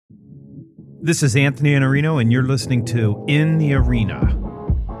This is Anthony Iannarino, and you're listening to In the Arena.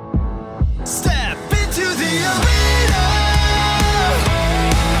 Step into the arena.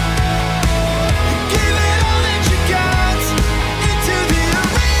 Give it all that you got. Into the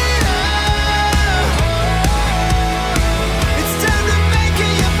arena. It's time to make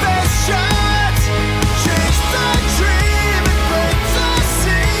it your best shot. Chase the dream and break the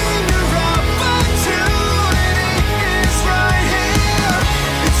scene. Your opportunity is right here.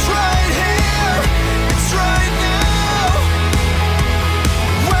 It's right here. It's right now.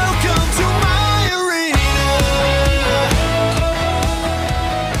 Welcome to my arena.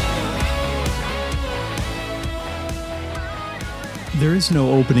 There is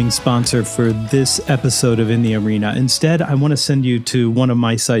no opening sponsor for this episode of In the Arena. Instead, I want to send you to one of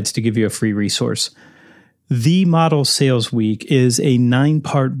my sites to give you a free resource. The Model Sales Week is a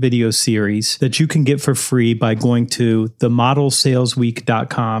 9-part video series that you can get for free by going to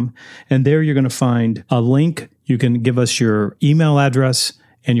themodelsalesweek.com. And there you're going to find a link. You can give us your email address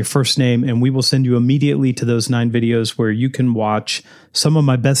and your first name, and we will send you immediately to those 9 videos where you can watch some of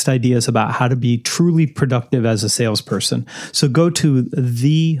my best ideas about how to be truly productive as a salesperson. So go to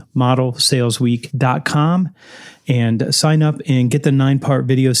themodelsalesweek.com and sign up and get the 9-part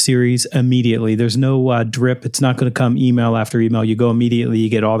video series immediately. There's no drip. It's not going to come email after email. You go immediately. You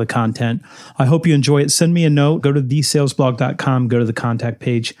get all the content. I hope you enjoy it. Send me a note. Go to thesalesblog.com. Go to the contact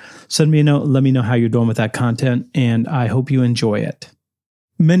page. Send me a note. Let me know how you're doing with that content, and I hope you enjoy it.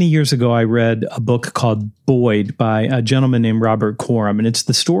 Many years ago, I read a book called Boyd by a gentleman named Robert Coram, and it's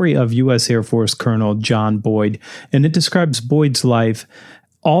the story of U.S. Air Force Colonel John Boyd, and it describes Boyd's life,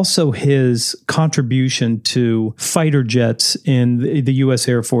 also his contribution to fighter jets in the U.S.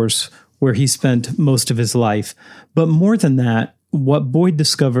 Air Force, where he spent most of his life. But more than that, what Boyd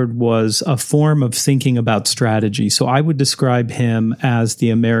discovered was a form of thinking about strategy. So I would describe him as the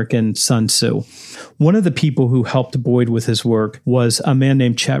American Sun Tzu. One of the people who helped Boyd with his work was a man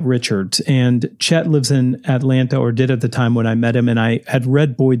named Chet Richards. And Chet lives in Atlanta, or did at the time when I met him. And I had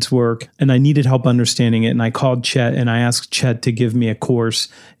read Boyd's work and I needed help understanding it. And I called Chet and I asked Chet to give me a course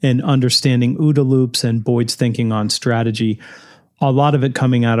in understanding OODA loops and Boyd's thinking on strategy. A lot of it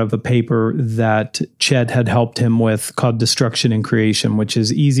coming out of a paper that Chet had helped him with called Destruction and Creation, which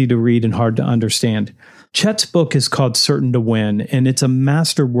is easy to read and hard to understand. Chet's book is called Certain to Win, and it's a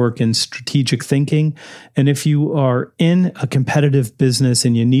masterwork in strategic thinking. And if you are in a competitive business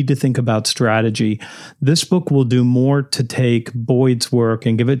and you need to think about strategy, this book will do more to take Boyd's work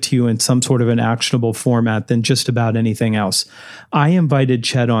and give it to you in some sort of an actionable format than just about anything else. I invited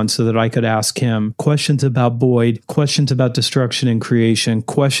Chet on so that I could ask him questions about Boyd, questions about destruction and creation,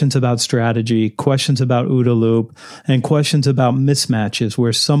 questions about strategy, questions about OODA loop, and questions about mismatches,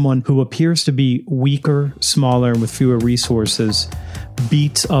 where someone who appears to be weaker, smaller, and with fewer resources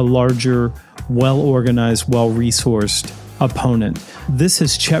beats a larger, well-organized, well-resourced opponent. This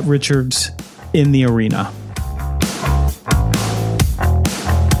is Chet Richards in the Arena.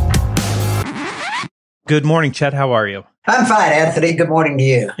 Good morning, Chet. How are you? I'm fine, Anthony. Good morning to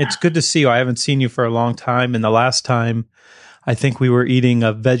you. It's good to see you. I haven't seen you for a long time. And the last time, I think we were eating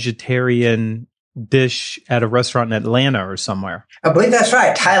a vegetarian dish at a restaurant in Atlanta or somewhere. I believe that's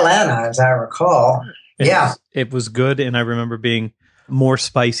right. Thailand, as I recall. It was good, and I remember being more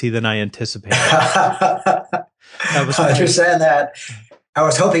spicy than I anticipated. I understand that. I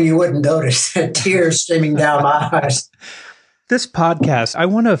was hoping you wouldn't notice tears streaming down my eyes. This podcast, I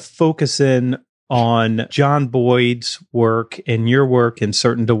want to focus in on John Boyd's work and your work in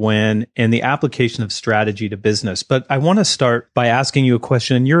Certain to Win and the application of strategy to business. But I want to start by asking you a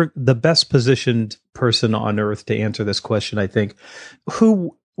question, and you're the best positioned person on earth to answer this question, I think.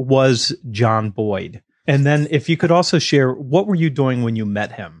 Who was John Boyd? And then if you could also share, what were you doing when you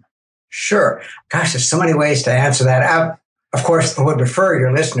met him? Sure. Gosh, there's so many ways to answer that. I, of course, would refer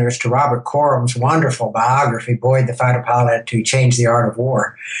your listeners to Robert Coram's wonderful biography, Boyd, the Fighter Pilot Who Changed the Art of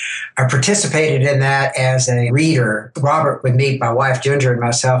War. I participated in that as a reader. Robert would meet my wife, Ginger, and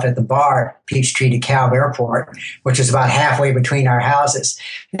myself at the bar at Peachtree DeKalb Airport, which is about halfway between our houses.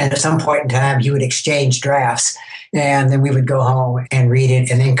 And at some point in time, he would exchange drafts. And then we would go home and read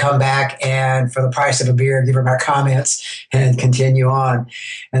it and then come back and for the price of a beer, give him our comments and continue on.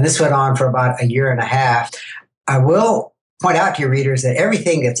 And this went on for about a year and a half. I will point out to your readers that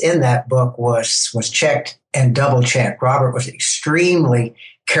everything that's in that book was checked and double checked. Robert was extremely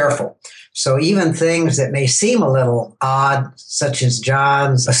careful. So even things that may seem a little odd, such as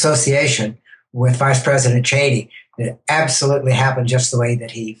John's association with Vice President Cheney, it absolutely happened just the way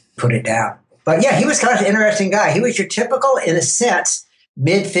that he put it down. But yeah, he was kind of an interesting guy. He was your typical, in a sense,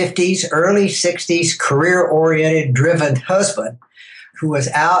 mid-50s, early 60s, career-oriented, driven husband who was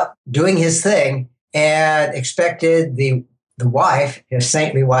out doing his thing and expected the wife, his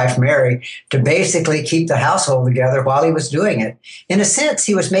saintly wife, Mary, to basically keep the household together while he was doing it. In a sense,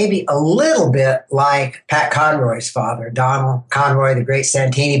 he was maybe a little bit like Pat Conroy's father, Donald Conroy, the great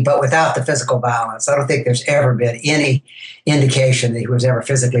Santini, but without the physical violence. I don't think there's ever been any indication that he was ever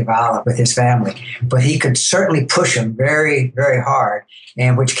physically violent with his family, but he could certainly push them very, very hard,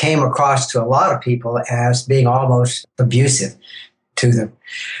 and which came across to a lot of people as being almost abusive to them.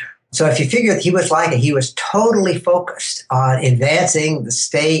 So if you figure that he was like it, he was totally focused on advancing the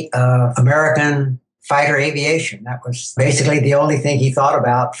state of American fighter aviation. That was basically the only thing he thought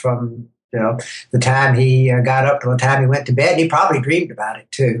about from the time he got up to the time he went to bed. He probably dreamed about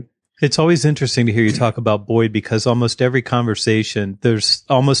it too. It's always interesting to hear you talk about Boyd, because almost every conversation, there's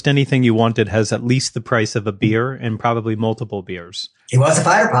almost anything you wanted has at least the price of a beer and probably multiple beers. He was a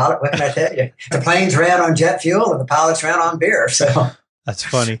fighter pilot. What can I tell you? The planes ran on jet fuel and the pilots ran on beer. So that's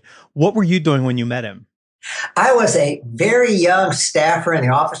funny. What were you doing when you met him? I was a very young staffer in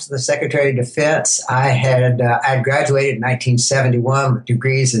the Office of the Secretary of Defense. I had graduated in 1971 with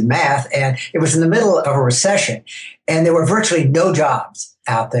degrees in math, and it was in the middle of a recession, and there were virtually no jobs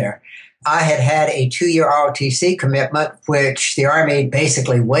out there. I had a 2-year ROTC commitment, which the Army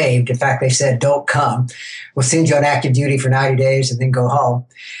basically waived. In fact, they said, don't come. We'll send you on active duty for 90 days and then go home.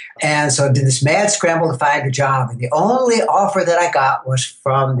 And so I did this mad scramble to find a job. And the only offer that I got was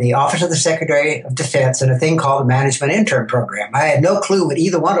from the Office of the Secretary of Defense and a thing called the Management Intern Program. I had no clue what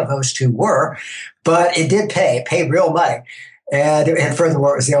either one of those two were, but it did pay real money. And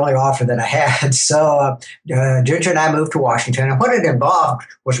furthermore, it was the only offer that I had. So Ginger and I moved to Washington. And what it involved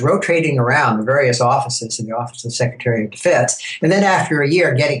was rotating around the various offices in the Office of the Secretary of Defense. And then after a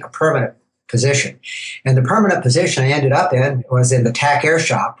year, getting a permanent position. And the permanent position I ended up in was in the TAC Air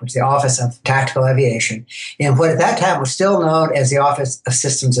Shop, which is the Office of Tactical Aviation, in what at that time was still known as the Office of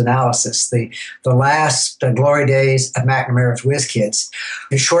Systems Analysis, the last glory days of McNamara's Whiz Kids.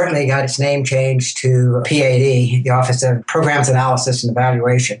 It shortly got its name changed to PAD, the Office of Programs Analysis and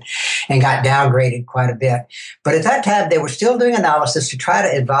Evaluation, and got downgraded quite a bit. But at that time, they were still doing analysis to try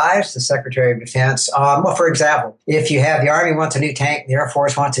to advise the Secretary of Defense on, well, for example, if you have the Army wants a new tank, the Air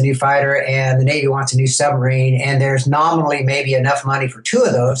Force wants a new fighter, and the Navy wants a new submarine, and there's nominally maybe enough money for two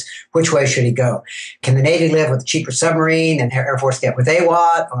of those, which way should he go? Can the Navy live with a cheaper submarine and the Air Force get what they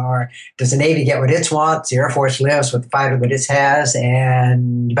want? Or does the Navy get what it wants? The Air Force lives with the fighter that it has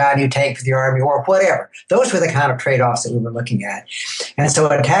and buy a new tank for the Army or whatever. Those were the kind of trade-offs that we were looking at. And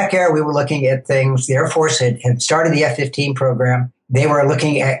so at TAC Air, we were looking at things. The Air Force had started the F-15 program. They were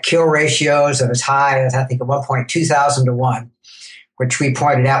looking at kill ratios of as high as, I think, at one point, 2,000 to 1. Which we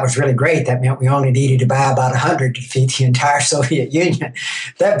pointed out was really great. That meant we only needed to buy about 100 to defeat the entire Soviet Union.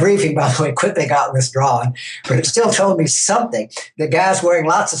 That briefing, by the way, quickly got withdrawn, but it still told me something. The guys wearing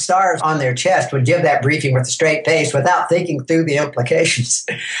lots of stars on their chest would give that briefing with a straight face without thinking through the implications.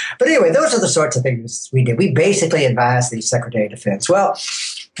 But anyway, those are the sorts of things we did. We basically advised the Secretary of Defense. Well,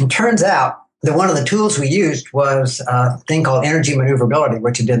 it turns out that one of the tools we used was a thing called energy maneuverability,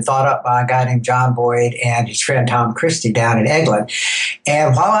 which had been thought up by a guy named John Boyd and his friend Tom Christie down in Eglin.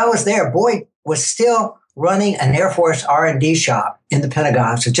 And while I was there, Boyd was still running an Air Force R&D shop in the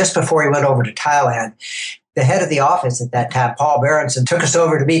Pentagon. So just before he went over to Thailand, the head of the office at that time, Paul Berenson, took us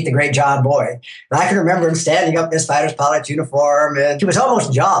over to meet the great John Boyd. And I can remember him standing up in his fighter's pilot's uniform, and he was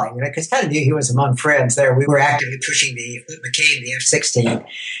almost jolly, because kind of knew he was among friends there. We were actively pushing what became the F-16,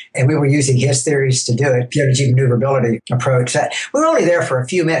 and we were using his theories to do it, the energy maneuverability approach. We were only there for a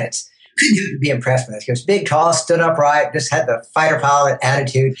few minutes. Couldn't be impressed with us. He was big, tall, stood upright, just had the fighter pilot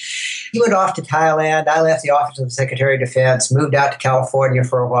attitude. He went off to Thailand. I left the Office of the Secretary of Defense, moved out to California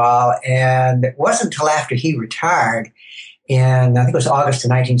for a while, and it wasn't until after he retired in, I think it was August of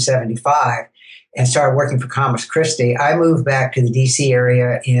 1975, and started working for Thomas Christie. I moved back to the D.C.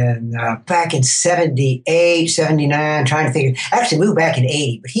 area back in 78, 79, trying to think. Actually moved back in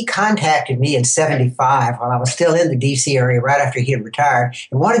 80, but he contacted me in 75 while I was still in the D.C. area right after he had retired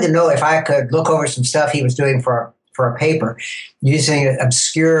and wanted to know if I could look over some stuff he was doing for a paper using an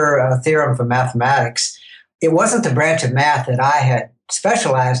obscure theorem from mathematics. It wasn't the branch of math that I had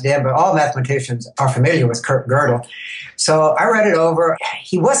specialized in, but all mathematicians are familiar with Kurt Gödel. So I read it over.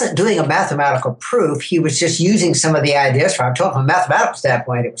 He wasn't doing a mathematical proof. He was just using some of the ideas from it. I told him from a mathematical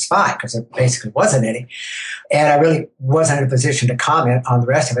standpoint, it was fine because there basically wasn't any. And I really wasn't in a position to comment on the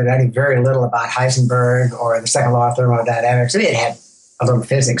rest of it. I knew very little about Heisenberg or the second law of thermodynamics. I mean, it had a little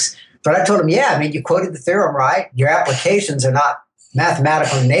physics. But I told him, you quoted the theorem right. Your applications are not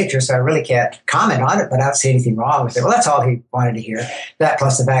mathematical in nature, so I really can't comment on it, but I don't see anything wrong with it. Well, that's all he wanted to hear. That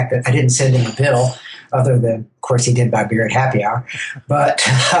plus the fact that I didn't send him a bill other than, of course, he did buy beer at happy hour. But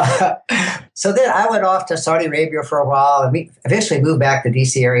so then I went off to Saudi Arabia for a while, and we eventually moved back to the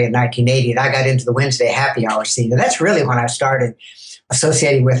D.C. area in 1980, and I got into the Wednesday happy hour scene. And that's really when I started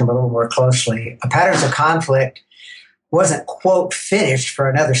associating with him a little more closely. Patterns of Conflict wasn't, quote, finished for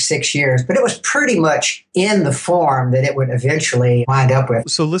another 6 years, but it was pretty much in the form that it would eventually wind up with.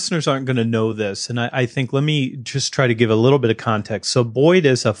 So listeners aren't going to know this, and I think let me just try to give a little bit of context. So Boyd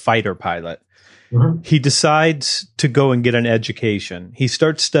is a fighter pilot. Mm-hmm. He decides to go and get an education. He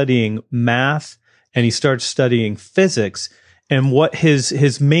starts studying math, and he starts studying physics. And what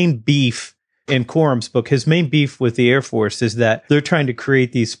his main beef, in Corum's book, his main beef with the Air Force is that they're trying to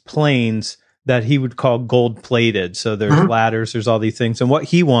create these planes that he would call gold-plated. So there's ladders, there's all these things. And what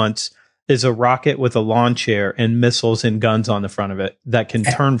he wants is a rocket with a lawn chair and missiles and guns on the front of it that can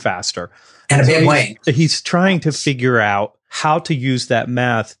turn faster. And a big wing. He's trying to figure out how to use that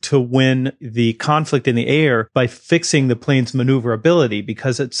math to win the conflict in the air by fixing the plane's maneuverability.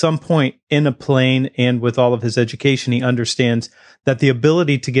 Because at some point in a plane and with all of his education, he understands that the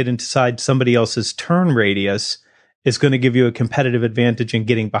ability to get inside somebody else's turn radius is going to give you a competitive advantage in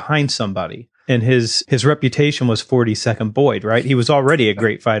getting behind somebody. And his reputation was 42nd Boyd, right? He was already a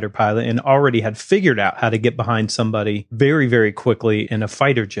great fighter pilot and already had figured out how to get behind somebody very, very quickly in a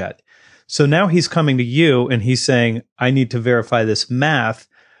fighter jet. So now he's coming to you and he's saying, I need to verify this math,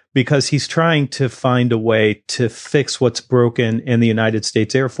 because he's trying to find a way to fix what's broken in the United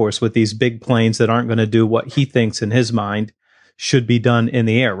States Air Force with these big planes that aren't going to do what he thinks in his mind should be done in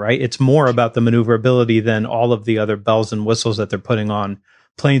the air, right? It's more about the maneuverability than all of the other bells and whistles that they're putting on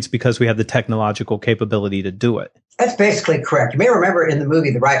planes, because we have the technological capability to do it. That's basically correct. You may remember in the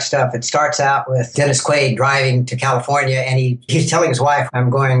movie The Right Stuff, it starts out with Dennis Quaid driving to California, and he's telling his wife, I'm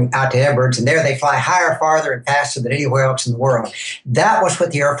going out to Edwards, and there they fly higher, farther, and faster than anywhere else in the world. That was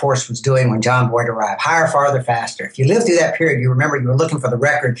what the Air Force was doing when John Boyd arrived. Higher, farther, faster. If you lived through that period, you remember you were looking for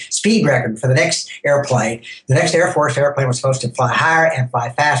the speed record for the next airplane. The next Air Force airplane was supposed to fly higher and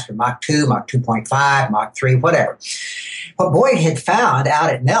fly faster, Mach 2, Mach 2.5, Mach 3, whatever. What Boyd had found out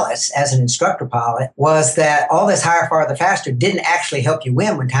at Nellis as an instructor pilot was that all this higher, farther, faster didn't actually help you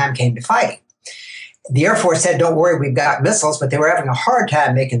win when time came to fighting. The Air Force said, don't worry, we've got missiles, but they were having a hard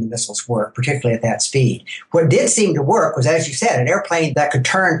time making the missiles work, particularly at that speed. What did seem to work was, as you said, an airplane that could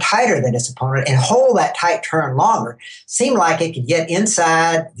turn tighter than its opponent and hold that tight turn longer seemed like it could get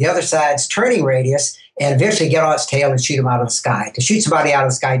inside the other side's turning radius and eventually get on its tail and shoot him out of the sky. To shoot somebody out of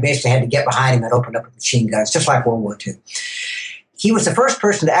the sky, you basically had to get behind him and open up with machine guns, just like World War II. He was the first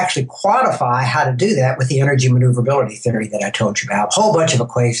person to actually quantify how to do that with the energy maneuverability theory that I told you about. A whole bunch of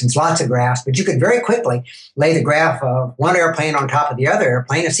equations, lots of graphs, but you could very quickly lay the graph of one airplane on top of the other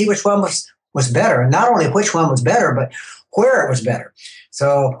airplane and see which one was better. And not only which one was better, but where it was better.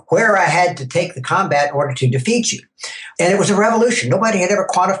 So where I had to take the combat in order to defeat you. And it was a revolution. Nobody had ever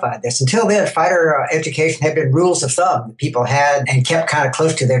quantified this. Until then, fighter education had been rules of thumb that people had and kept kind of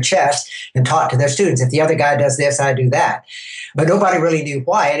close to their chest and taught to their students. If the other guy does this, I do that. But nobody really knew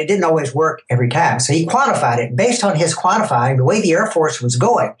why, and it didn't always work every time. So he quantified it. Based on his quantifying, the way the Air Force was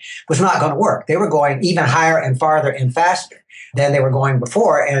going was not going to work. They were going even higher and farther and faster than they were going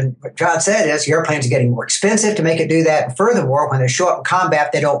before. And what John said is the airplanes are getting more expensive to make it do that. And furthermore, when they show up in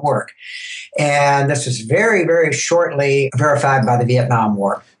combat, they don't work. And this was very, very shortly verified by the Vietnam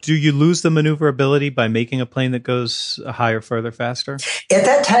War. Do you lose the maneuverability by making a plane that goes higher, further, faster? At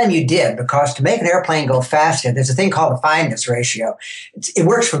that time, you did, because to make an airplane go faster, there's a thing called the fineness ratio. It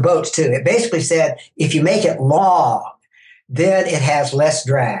works for boats, too. It basically said if you make it long, then it has less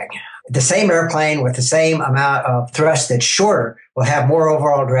drag. The same airplane with the same amount of thrust that's shorter will have more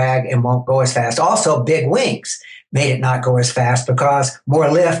overall drag and won't go as fast. Also, big wings made it not go as fast because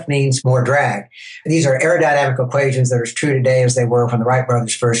more lift means more drag. These are aerodynamic equations that are as true today as they were when the Wright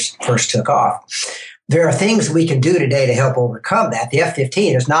brothers first took off. There are things we can do today to help overcome that. The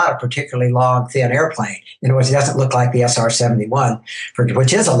F-15 is not a particularly long, thin airplane. In other words, it doesn't look like the SR-71,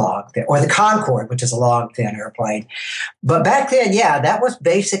 which is a long, or the Concorde, which is a long, thin airplane. But back then, yeah, that was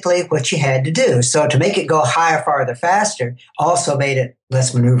basically what you had to do. So to make it go higher, farther, faster also made it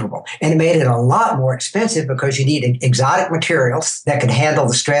less maneuverable. And it made it a lot more expensive because you needed exotic materials that could handle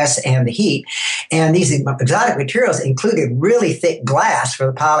the stress and the heat. And these exotic materials included really thick glass for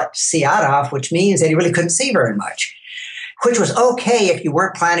the pilot to see out of, which means that he really couldn't see very much, which was okay if you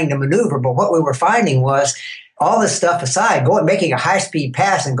weren't planning to maneuver. But what we were finding was all this stuff aside, making a high-speed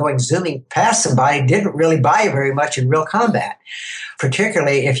pass and zooming past somebody didn't really buy you very much in real combat.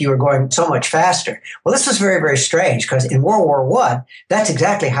 particularly if you were going so much faster. Well, this was very, very strange because in World War I, that's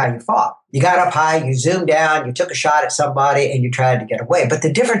exactly how you fought. You got up high, you zoomed down, you took a shot at somebody, and you tried to get away. But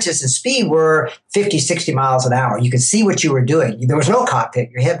the differences in speed were 50, 60 miles an hour. You could see what you were doing. There was no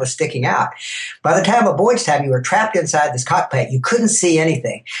cockpit. Your head was sticking out. By the time of Boyd's time, you were trapped inside this cockpit. You couldn't see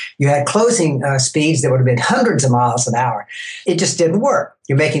anything. You had closing speeds that would have been hundreds of miles an hour. It just didn't work.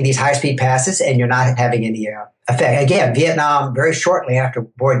 You're making these high-speed passes, and you're not having any effect. Again, Vietnam, very shortly after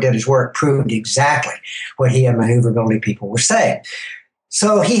Boyd did his work, proved exactly what he and maneuverability people were saying.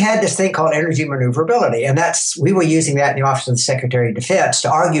 So he had this thing called energy maneuverability, and we were using that in the Office of the Secretary of Defense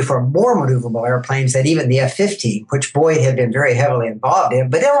to argue for more maneuverable airplanes than even the F-15, which Boyd had been very heavily involved in,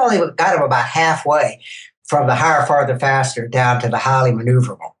 but it only got him about halfway from the higher, farther, faster down to the highly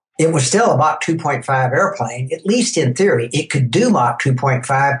maneuverable. It was still a Mach 2.5 airplane, at least in theory. It could do Mach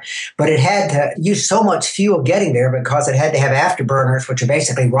 2.5, but it had to use so much fuel getting there because it had to have afterburners, which are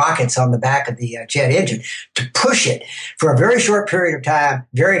basically rockets on the back of the jet engine, to push it for a very short period of time,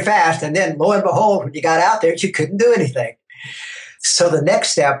 very fast. And then, lo and behold, when you got out there, you couldn't do anything. So the next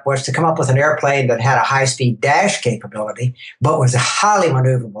step was to come up with an airplane that had a high-speed dash capability, but was highly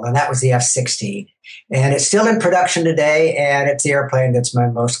maneuverable, and that was the F-16. And it's still in production today, and it's the airplane that's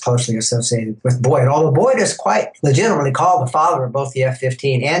most closely associated with Boyd. Although Boyd is quite legitimately called the father of both the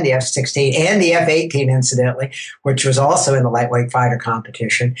F-15 and the F-16 and the F-18, incidentally, which was also in the lightweight fighter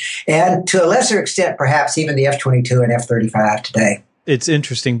competition, and to a lesser extent, perhaps even the F-22 and F-35 today. It's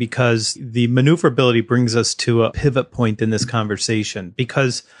interesting because the maneuverability brings us to a pivot point in this conversation,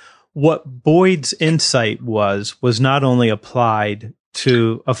 because what Boyd's insight was not only applied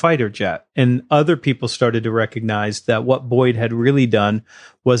to a fighter jet, and other people started to recognize that what Boyd had really done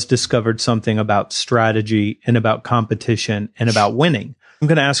was discovered something about strategy and about competition and about winning. I'm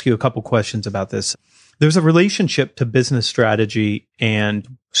going to ask you a couple questions about this. There's a relationship to business strategy and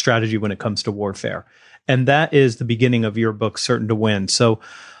strategy when it comes to warfare. And that is the beginning of your book, Certain to Win. So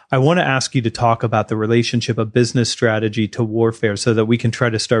I want to ask you to talk about the relationship of business strategy to warfare so that we can try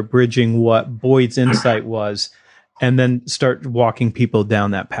to start bridging what Boyd's insight was and then start walking people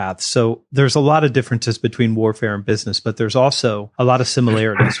down that path. So there's a lot of differences between warfare and business, but there's also a lot of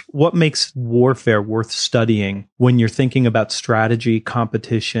similarities. What makes warfare worth studying when you're thinking about strategy,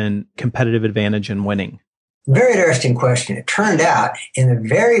 competition, competitive advantage, and winning? Very interesting question. It turned out in the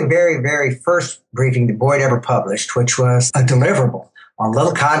very, very, very first briefing that Boyd ever published, which was a deliverable on a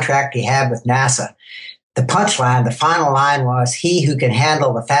little contract he had with NASA, the punchline, the final line was, "He who can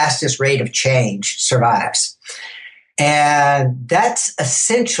handle the fastest rate of change survives." And that's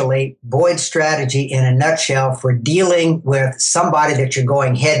essentially Boyd's strategy in a nutshell for dealing with somebody that you're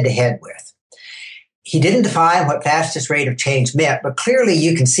going head to head with. He didn't define what fastest rate of change meant, but clearly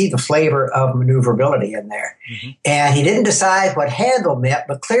you can see the flavor of maneuverability in there. Mm-hmm. And he didn't decide what handle meant,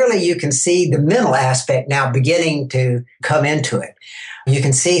 but clearly you can see the mental aspect now beginning to come into it. You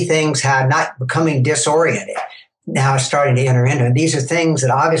can see things how not becoming disoriented now starting to enter into. And these are things that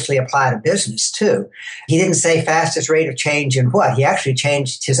obviously apply to business too. He didn't say fastest rate of change in what? He actually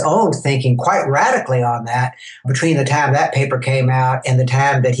changed his own thinking quite radically on that between the time that paper came out and the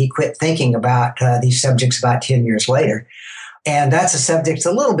time that he quit thinking about these subjects about 10 years later. And that's a subject that's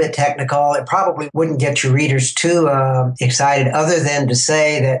a little bit technical. It probably wouldn't get your readers too excited other than to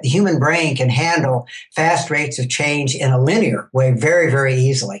say that the human brain can handle fast rates of change in a linear way very, very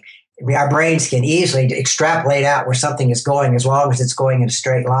easily. Our brains can easily extrapolate out where something is going as long as it's going in a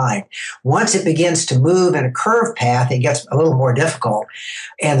straight line. Once it begins to move in a curved path, it gets a little more difficult.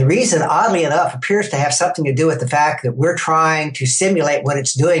 And the reason, oddly enough, appears to have something to do with the fact that we're trying to simulate what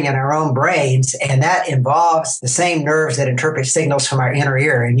it's doing in our own brains, and that involves the same nerves that interpret signals from our inner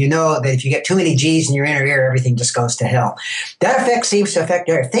ear. And you know that if you get too many G's in your inner ear, everything just goes to hell. That effect seems to affect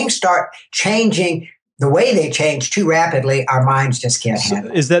if things start changing the way they change too rapidly, our minds just can't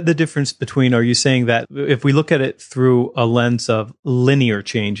handle it. Is that the difference between, are you saying that if we look at it through a lens of linear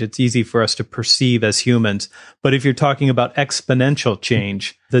change, it's easy for us to perceive as humans, but if you're talking about exponential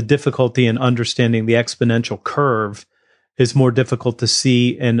change, the difficulty in understanding the exponential curve is more difficult to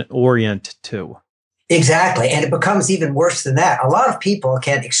see and orient to? Exactly. And it becomes even worse than that. A lot of people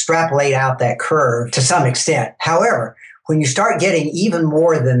can extrapolate out that curve to some extent. However, when you start getting even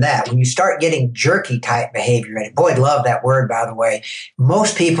more than that, when you start getting jerky type behavior, and Boyd loved that word, by the way,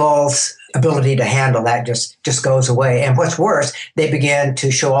 most people's ability to handle that just goes away. And what's worse, they begin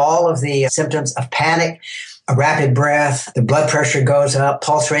to show all of the symptoms of panic, a rapid breath, the blood pressure goes up,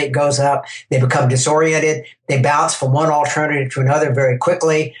 pulse rate goes up, they become disoriented, they bounce from one alternative to another very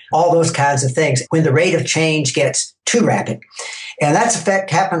quickly, all those kinds of things when the rate of change gets too rapid. And that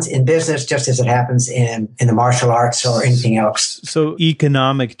effect happens in business just as it happens in the martial arts or anything else. So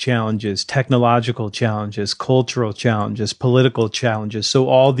economic challenges, technological challenges, cultural challenges, political challenges. So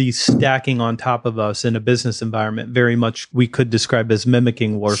all these stacking on top of us in a business environment, very much we could describe as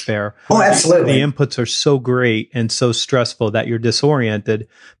mimicking warfare. Oh, absolutely. The inputs are so great and so stressful that you're disoriented,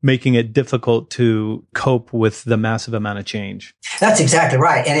 making it difficult to cope with the massive amount of change. That's exactly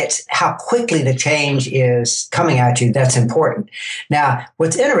right. And it's how quickly the change is coming at you that's important. Now,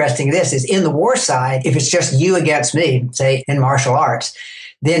 what's interesting is in the war side, if it's just you against me, say in martial arts,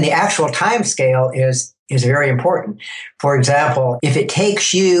 then the actual time scale is very important. For example, if it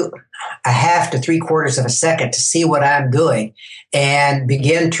takes you a half to 3/4 of a second to see what I'm doing and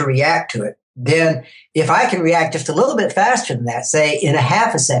begin to react to it, then if I can react just a little bit faster than that, say in a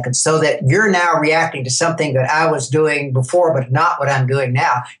half a second, so that you're now reacting to something that I was doing before, but not what I'm doing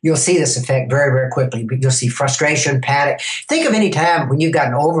now, you'll see this effect very, very quickly. You'll see frustration, panic. Think of any time when you've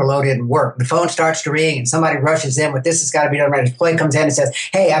gotten overloaded in work. The phone starts to ring and somebody rushes in with this has got to be done right. His employee comes in and says,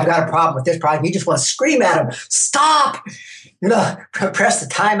 hey, I've got a problem with this problem. You just want to scream at him, stop! Press the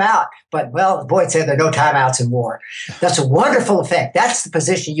timeout. But, well, Boyd said there are no timeouts in war. That's a wonderful effect. That's the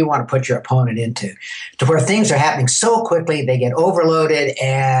position you want to put your opponent into, to where things are happening so quickly, they get overloaded,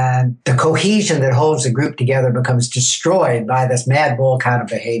 and the cohesion that holds the group together becomes destroyed by this mad bull kind of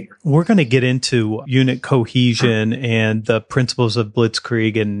behavior. We're going to get into unit cohesion and the principles of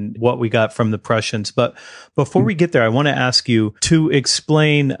blitzkrieg and what we got from the Prussians. But before we get there, I want to ask you to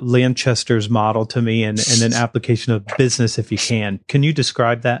explain Lanchester's model to me and an application of business, if you can. Can you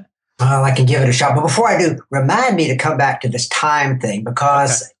describe that? Well, I can give it a shot. But before I do, remind me to come back to this time thing,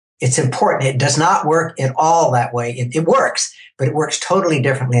 because it's important. It does not work at all that way. It works, but it works totally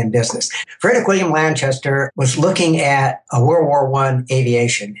differently in business. Frederick William Lanchester was looking at a World War I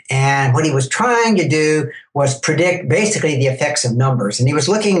aviation. And what he was trying to do was predict basically the effects of numbers. And he was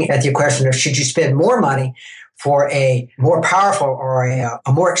looking at the question of, should you spend more money for a more powerful or a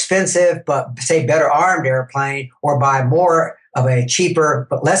more expensive, but say better armed airplane, or buy more of a cheaper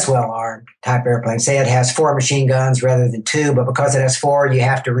but less well-armed type airplane? Say it has 4 machine guns rather than 2, but because it has 4, you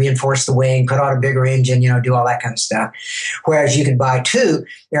have to reinforce the wing, put on a bigger engine, do all that kind of stuff. Whereas you could buy 2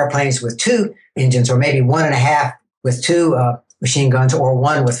 airplanes with 2 engines, or maybe 1.5 with 2 machine guns, or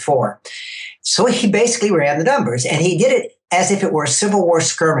 1 with 4. So he basically ran the numbers, and he did it as if it were a Civil War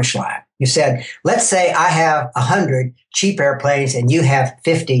skirmish line. You said, let's say I have 100 cheap airplanes and you have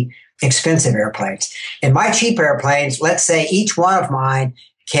 50 expensive airplanes. In my cheap airplanes, let's say each one of mine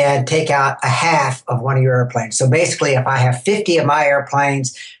can take out a half of one of your airplanes. So basically, if I have 50 of my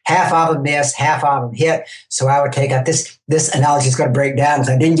airplanes, half of them miss, half of them hit. So I would take out this analogy is going to break down because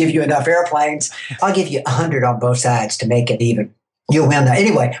I didn't give you enough airplanes. I'll give you 100 on both sides to make it even. You'll win that.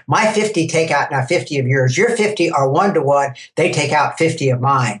 Anyway, my 50 take out now 50 of yours. Your 50 are 1-to-1. They take out 50 of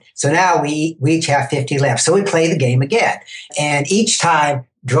mine. So now we each have 50 left. So we play the game again. And each time,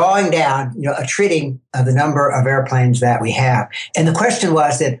 drawing down, attriting of the number of airplanes that we have. And the question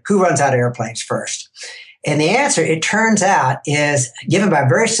was that who runs out of airplanes first? And the answer, it turns out, is given by a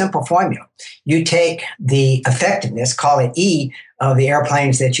very simple formula. You take the effectiveness, call it E, of the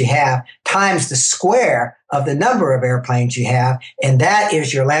airplanes that you have, times the square of the number of airplanes you have, and that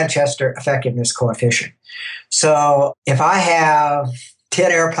is your Lanchester effectiveness coefficient. So if I have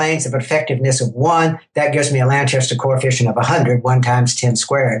 10 airplanes of an effectiveness of 1, that gives me a Lanchester coefficient of 100, 1 times 10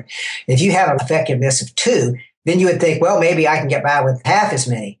 squared. If you have an effectiveness of 2, then you would think, well, maybe I can get by with half as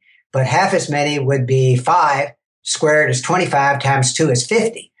many. But half as many would be 5 squared is 25 times 2 is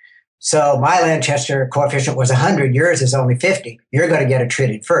 50. So my Lanchester coefficient was 100. Yours is only 50. You're going to get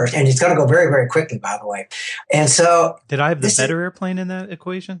attrited first. And it's going to go very, very quickly, by the way. And so... Did I have the better airplane in that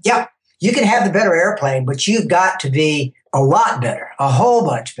equation? Yeah. You can have the better airplane, but you've got to be a lot better, a whole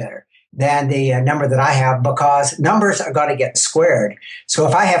bunch better than the number that I have, because numbers are going to get squared. So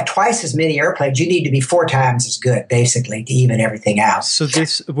if I have twice as many airplanes, you need to be 4 times as good, basically, to even everything out. So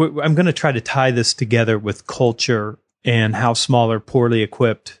I'm going to try to tie this together with culture and how smaller, poorly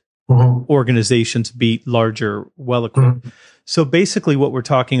equipped organizations beat larger, well-equipped. So basically what we're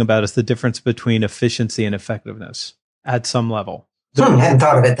talking about is the difference between efficiency and effectiveness at some level. I hadn't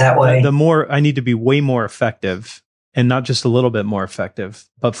thought of it that way. The more I need to be way more effective, and not just a little bit more effective,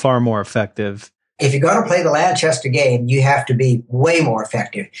 but far more effective. If you're going to play the Lanchester game, you have to be way more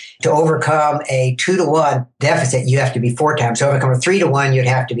effective. To overcome a 2-to-1 deficit, you have to be 4 times. To overcome a 3-to-1, you'd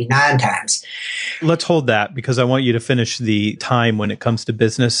have to be 9 times. Let's hold that, because I want you to finish the time when it comes to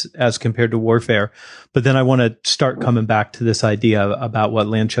business as compared to warfare. But then I want to start coming back to this idea about what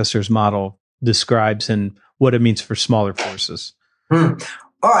Lanchester's model describes and what it means for smaller forces.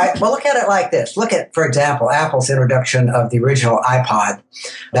 All right. Well, look at it like this. Look at, for example, Apple's introduction of the original iPod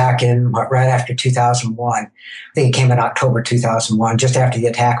back in right after 2001. I think it came in October 2001, just after the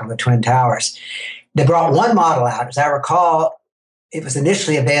attack on the Twin Towers. They brought one model out. As I recall, it was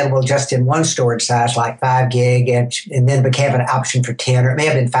initially available just in one storage size, like 5 gig, and then became an option for 10, or it may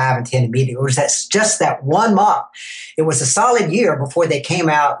have been 5 and 10 immediately. It was just that one model. It was a solid year before they came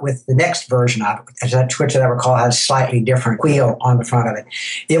out with the next version of it, which I recall has a slightly different wheel on the front of it.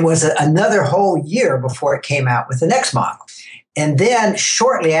 It was another whole year before it came out with the next model. And then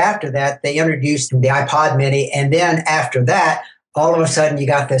shortly after that, they introduced the iPod mini. And then after that, all of a sudden you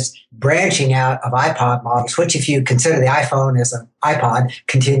got this branching out of iPod models, which if you consider the iPhone as an iPod,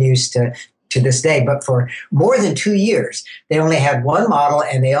 continues to this day. But for more than 2 years, they only had one model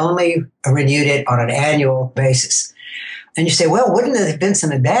and they only renewed it on an annual basis. And you say, well, wouldn't it have been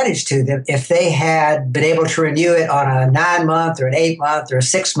some advantage to them if they had been able to renew it on a 9-month or an 8-month or a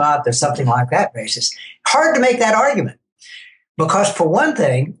 6-month or something like that basis? Hard to make that argument. Because for one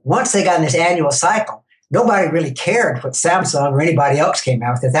thing, once they got in this annual cycle, nobody really cared what Samsung or anybody else came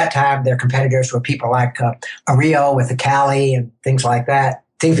out with. At that time, their competitors were people like Ario with the Kali and things like that.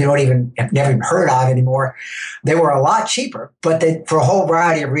 Things we have never even heard of anymore. They were a lot cheaper, but for a whole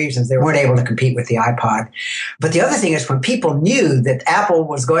variety of reasons, they weren't able to compete with the iPod. But the other thing is when people knew that Apple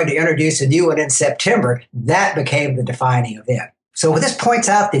was going to introduce a new one in September, that became the defining event. So this points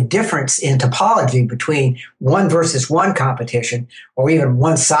out the difference in topology between one versus one competition, or even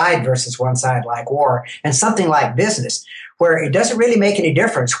one side versus one side like war, and something like business, where it doesn't really make any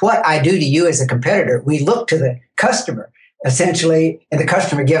difference what I do to you as a competitor. We look to the customer, essentially, and the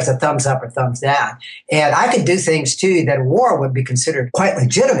customer gives a thumbs up or thumbs down. And I could do things, too, that a war would be considered quite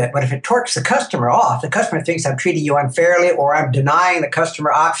legitimate, but if it torques the customer off, the customer thinks I'm treating you unfairly or I'm denying the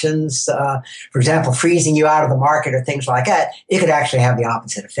customer options, for example, freezing you out of the market or things like that, it could actually have the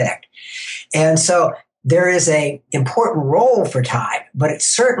opposite effect. And so there is an important role for time, but it's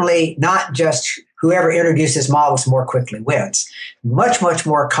certainly not just whoever introduces models more quickly wins. Much, much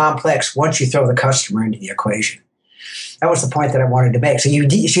more complex once you throw the customer into the equation. That was the point that I wanted to make. So you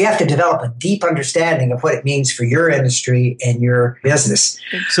have to develop a deep understanding of what it means for your industry and your business.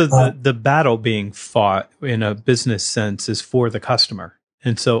 So the battle being fought in a business sense is for the customer.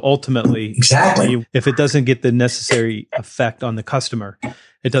 And so ultimately, exactly, if it doesn't get the necessary effect on the customer,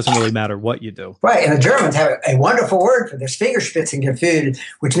 it doesn't really matter what you do. Right. And the Germans have a wonderful word for this, Fingerspitzengefühl,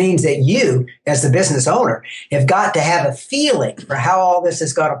 which means that you, as the business owner, have got to have a feeling for how all this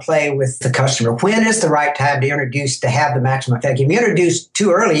is going to play with the customer. When is the right time to have the maximum effect? If you introduce too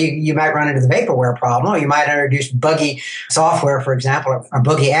early, you might run into the vaporware problem, or you might introduce buggy software, for example, or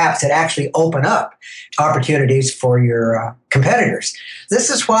buggy apps that actually open up opportunities for your competitors. This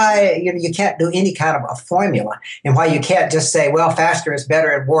is why you can't do any kind of a formula, and why you can't just say, well, faster is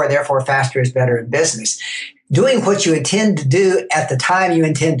better in war, therefore faster is better in business. Doing what you intend to do at the time you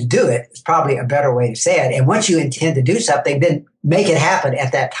intend to do it is probably a better way to say it. And once you intend to do something, then make it happen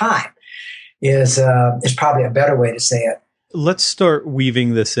at that time is probably a better way to say it. Let's start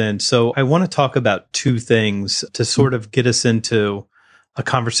weaving this in. So I want to talk about two things to sort of get us into a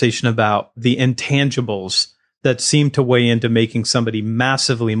conversation about the intangibles that seem to weigh into making somebody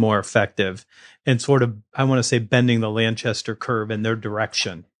massively more effective and sort of, I want to say, bending the Lanchester curve in their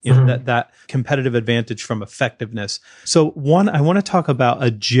direction, that competitive advantage from effectiveness. So one, I want to talk about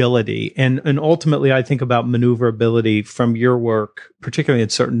agility, and ultimately I think about maneuverability from your work, particularly in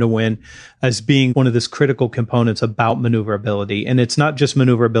Certain to Win, as being one of these critical components about maneuverability. And it's not just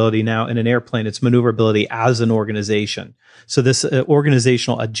maneuverability now in an airplane, it's maneuverability as an organization. So this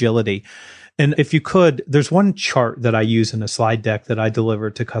organizational agility. And if you could, there's one chart that I use in a slide deck that I deliver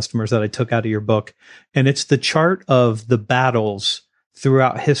to customers that I took out of your book. And it's the chart of the battles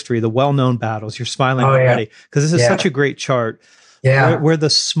throughout history, the well-known battles. You're smiling already because this is such a great chart where the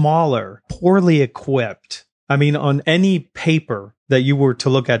smaller, poorly equipped, I mean, on any paper that you were to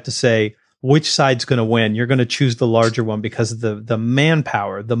look at to say, which side's going to win, you're going to choose the larger one because of the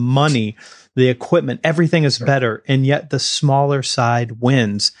manpower, the money, the equipment, everything is better. And yet the smaller side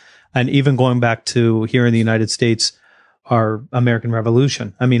wins. And even going back to here in the United States, our American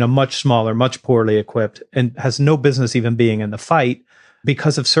Revolution, I mean, a much smaller, much poorly equipped, and has no business even being in the fight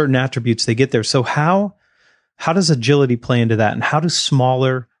because of certain attributes they get there. So how does agility play into that? And how do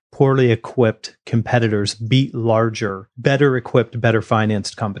smaller, poorly equipped competitors beat larger, better equipped, better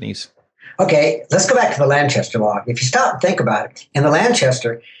financed companies? Okay, let's go back to the Lanchester log. If you stop and think about it, in the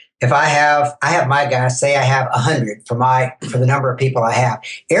Lanchester, if I have my guys, say I have 100 for the number of people I have,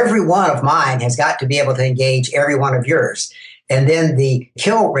 every one of mine has got to be able to engage every one of yours. And then the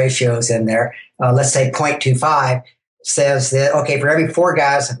kill ratios in there, let's say 0.25, says that, okay, for every 4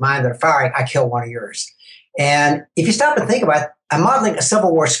 guys of mine that are firing, I kill one of yours. And if you stop and think about it, I'm modeling a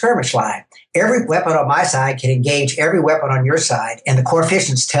Civil War skirmish line. Every weapon on my side can engage every weapon on your side, and the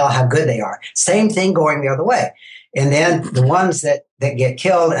coefficients tell how good they are. Same thing going the other way. And then the ones that get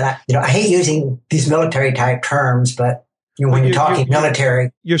killed, and I hate using these military type terms, but when you're talking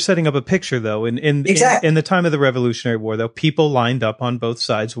military, you're setting up a picture, though. In the time of the Revolutionary War, though, people lined up on both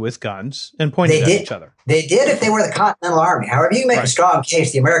sides with guns and pointed at each other. They did if they were the Continental Army. However, you make a strong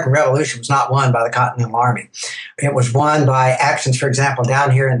case, the American Revolution was not won by the Continental Army. It was won by actions, for example,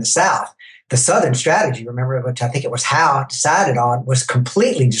 down here in the South. The Southern strategy, remember, which I think it was Howe decided on, was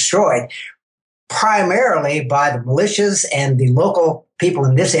completely destroyed, primarily by the militias and the local people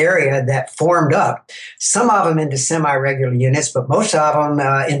in this area that formed up, some of them into semi-regular units, but most of them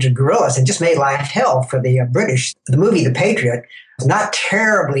into guerrillas, and just made life hell for the British. The movie The Patriot is not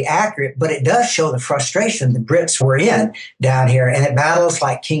terribly accurate, but it does show the frustration the Brits were in down here. And at battles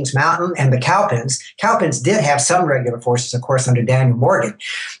like Kings Mountain and the Cowpens did have some regular forces, of course, under Daniel Morgan.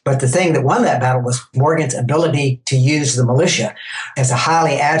 But the thing that won that battle was Morgan's ability to use the militia as a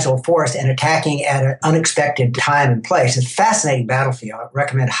highly agile force and attacking at an unexpected time and place. It's a fascinating battlefield. I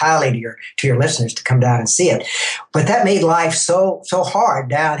recommend highly to your listeners to come down and see it. But that made life so hard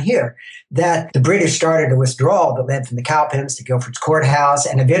down here that the British started a withdrawal that led from the Cowpens to Guilford's Courthouse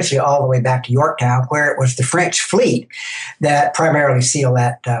and eventually all the way back to Yorktown, where it was the French fleet that primarily sealed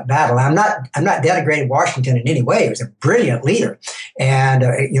that battle. I'm not denigrating Washington in any way. He was a brilliant leader and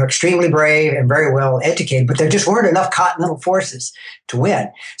extremely brave and very well educated, but there just weren't enough Continental forces to win.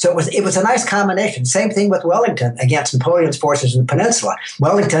 So it was a nice combination. Same thing with Wellington against Napoleon's forces in the peninsula.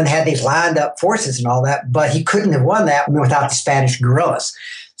 Wellington had these lined up forces and all that, but he couldn't have won that without the Spanish guerrillas.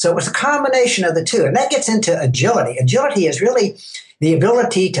 So it was a combination of the two. And that gets into agility. Agility is really the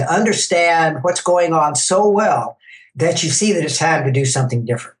ability to understand what's going on so well that you see that it's time to do something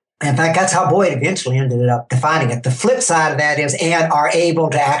different. In fact, that's how Boyd eventually ended up defining it. The flip side of that is, and are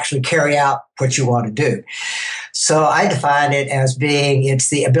able to actually carry out what you want to do. So I define it as it's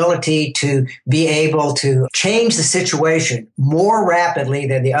the ability to be able to change the situation more rapidly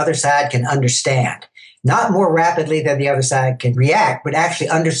than the other side can understand. Not more rapidly than the other side can react, but actually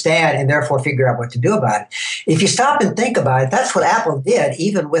understand and therefore figure out what to do about it. If you stop and think about it, that's what Apple did,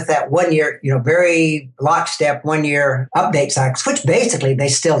 even with that 1 year, very lockstep 1 year update cycles, which basically they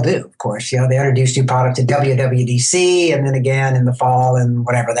still do, of course. They introduced new products at WWDC and then again in the fall and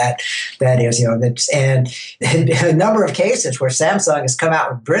whatever that is, and a number of cases where Samsung has come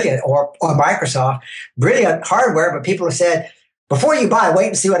out with brilliant, or Microsoft, brilliant hardware, but people have said, before you buy, wait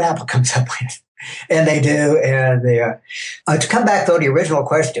and see what Apple comes up with. And they do. And to come back, though, to the original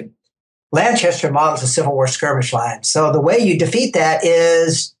question, Lanchester models a Civil War skirmish line. So the way you defeat that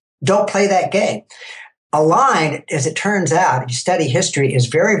is don't play that game. A line, as it turns out, if you study history, is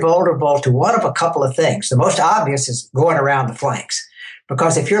very vulnerable to one of a couple of things. The most obvious is going around the flanks.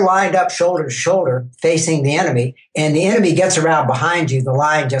 Because if you're lined up shoulder to shoulder facing the enemy and the enemy gets around behind you, the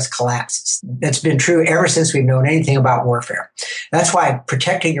line just collapses. That's been true ever since we've known anything about warfare. That's why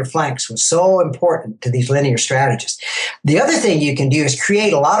protecting your flanks was so important to these linear strategists. The other thing you can do is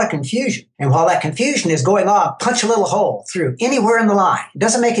create a lot of confusion. And while that confusion is going on, punch a little hole through anywhere in the line. It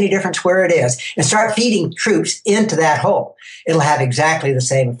doesn't make any difference where it is. And start feeding troops into that hole. It'll have exactly the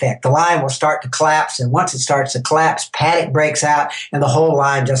same effect. The line will start to collapse. And once it starts to collapse, panic breaks out and the whole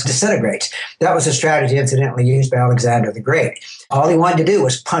line just disintegrates. That was a strategy incidentally used by Alexander the Great. All he wanted to do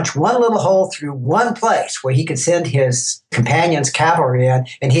was punch one little hole through one place where he could send his companions' cavalry in,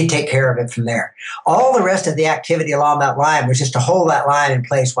 and he'd take care of it from there. All the rest of the activity along that line was just to hold that line in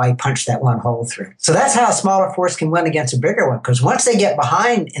place while he punched that one hole through. So that's how a smaller force can win against a bigger one, because once they get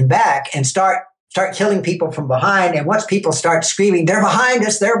behind and back and start killing people from behind, and once people start screaming, they're behind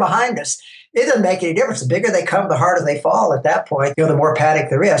us, it doesn't make any difference. The bigger they come, the harder they fall at that point, the more panic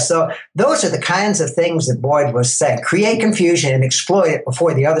there is. So those are the kinds of things that Boyd was saying. Create confusion and exploit it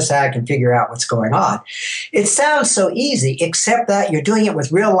before the other side can figure out what's going on. It sounds so easy, except that you're doing it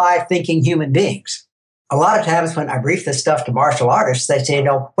with real life thinking human beings. A lot of times when I brief this stuff to martial artists, they say,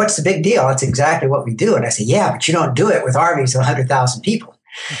 what's the big deal? That's exactly what we do. And I say, yeah, but you don't do it with armies of 100,000 people.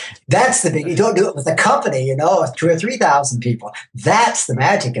 That's the big. You don't do it with a company, of 2,000 or 3,000 people. That's the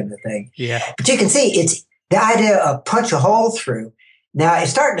magic of the thing. Yeah. But you can see it's the idea of punch a hole through. Now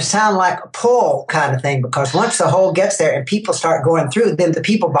it's starting to sound like a pull kind of thing, because once the hole gets there and people start going through, then the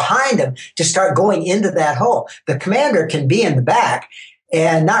people behind them just start going into that hole. The commander can be in the back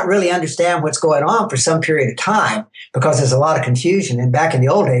and not really understand what's going on for some period of time because there's a lot of confusion. And back in the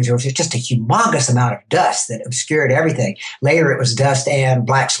old days, there was just a humongous amount of dust that obscured everything. Later, it was dust and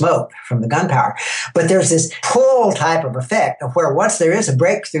black smoke from the gunpowder. But there's this pull type of effect of where once there is a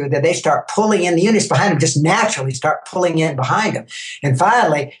breakthrough, that they start pulling in the units behind them, just naturally start pulling in behind them. And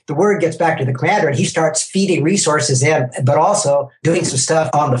finally, the word gets back to the commander, and he starts feeding resources in, but also doing some stuff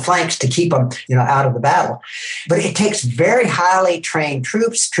on the flanks to keep them, out of the battle. But it takes very highly trained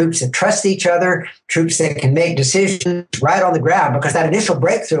troops that trust each other, troops that can make decisions right on the ground, because that initial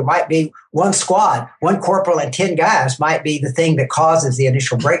breakthrough might be one squad, one corporal and 10 guys might be the thing that causes the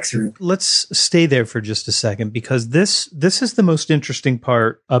initial breakthrough. Let's stay there for just a second, because this is the most interesting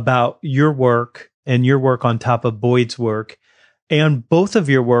part about your work and your work on top of Boyd's work, and both of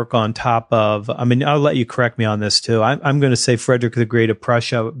your work on top of, I'll let you correct me on this too. I'm going to say Frederick the Great of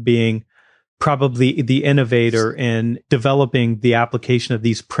Prussia being probably the innovator in developing the application of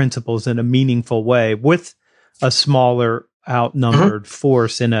these principles in a meaningful way with a smaller outnumbered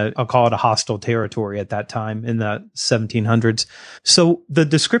force in I'll call it a hostile territory at that time in the 1700s. So the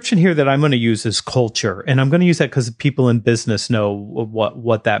description here that I'm going to use is culture. And I'm going to use that because people in business know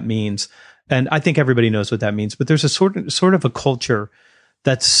what that means. And I think everybody knows what that means, but there's a sort of a culture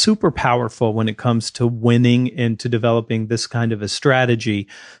that's super powerful when it comes to winning and to developing this kind of a strategy.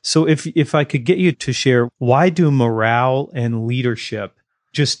 So if I could get you to share, why do morale and leadership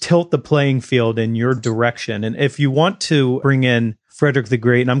just tilt the playing field in your direction? And if you want to bring in Frederick the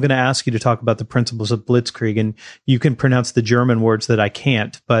Great, and I'm going to ask you to talk about the principles of Blitzkrieg, and you can pronounce the German words that I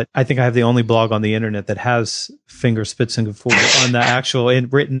can't, but I think I have the only blog on the internet that has Fingerspitzengefühl on the actual,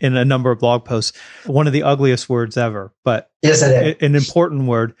 written in a number of blog posts. One of the ugliest words ever, but yes, it is. An important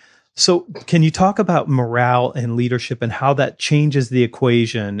word. So can you talk about morale and leadership and how that changes the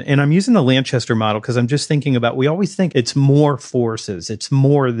equation? And I'm using the Lanchester model because I'm just thinking about, we always think it's more forces, it's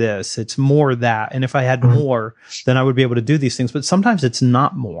more this, it's more that. And if I had more, then I would be able to do these things. But sometimes it's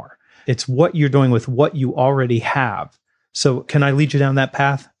not more. It's what you're doing with what you already have. So can I lead you down that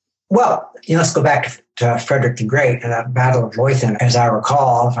path? Well, let's go back to Frederick the Great and that Battle of Leuthen, as I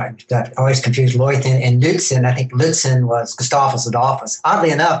recall. I always confuse Leuthen and Lützen. I think Lützen was Gustavus Adolphus.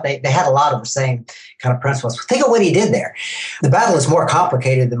 Oddly enough, they had a lot of the same kind of principles. Think of what he did there. The battle is more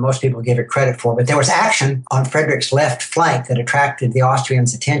complicated than most people give it credit for, but there was action on Frederick's left flank that attracted the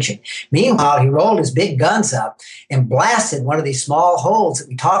Austrians' attention. Meanwhile, he rolled his big guns up and blasted one of these small holes that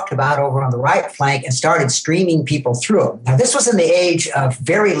we talked about over on the right flank and started streaming people through them. Now, this was in the age of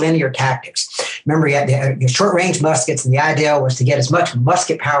very linear tactics. Remember, you had the short-range muskets, and the idea was to get as much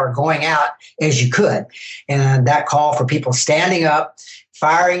musket power going out as you could. And that called for people standing up,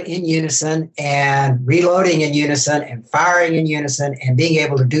 firing in unison and reloading in unison and firing in unison and being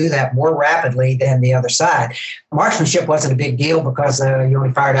able to do that more rapidly than the other side. Marksmanship wasn't a big deal because you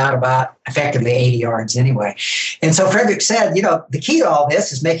only fired out about effectively 80 yards anyway. And so Frederick said, the key to all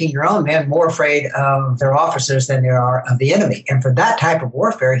this is making your own men more afraid of their officers than they are of the enemy. And for that type of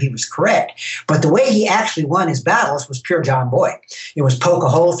warfare, he was correct. But the way he actually won his battles was pure John Boyd. It was poke a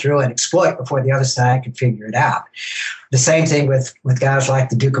hole through and exploit before the other side could figure it out. The same thing with guys like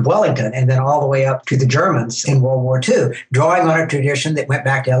the Duke of Wellington, and then all the way up to the Germans in World War II, drawing on a tradition that went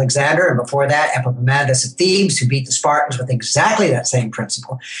back to Alexander, and before that, Epaminondas of Thebes, who beat the Spartans with exactly that same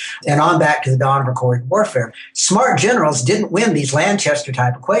principle, and on back to the dawn of recorded warfare. Smart generals didn't win these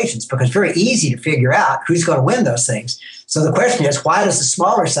Lanchester-type equations because it's very easy to figure out who's going to win those things. So the question is, why does the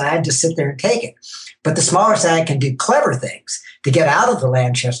smaller side just sit there and take it? But the smaller side can do clever things to get out of the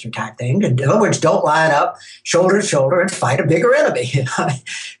Lanchester type thing. In other words, don't line up shoulder to shoulder and fight a bigger enemy.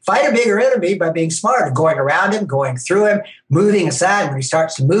 Fight a bigger enemy by being smart, going around him, going through him, moving aside when he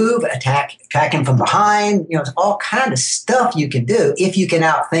starts to move, attack him from behind. There's all kind of stuff you can do if you can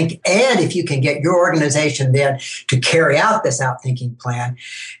outthink, and if you can get your organization then to carry out this outthinking plan.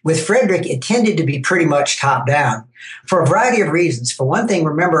 With Frederick, it tended to be pretty much top down for a variety of reasons. For one thing,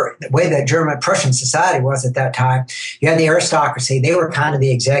 remember the way that German-Prussian society was at that time. You had the aristocracy. They were kind of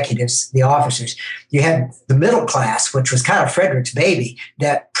the executives, the officers. You had the middle class, which was kind of Frederick's baby,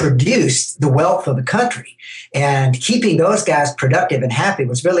 that produced the wealth of the country. And keeping those guys productive and happy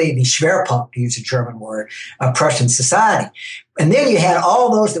was really the Schwerpunkt, to use a German word, of Prussian society. And then you had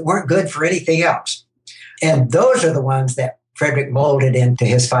all those that weren't good for anything else. And those are the ones that Frederick molded into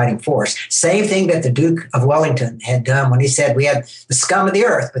his fighting force. Same thing that the Duke of Wellington had done when he said we had the scum of the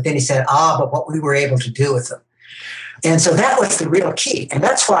earth, but then he said, but what we were able to do with them. And so that was the real key. And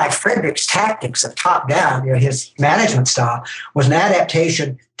that's why Frederick's tactics of top down, his management style, was an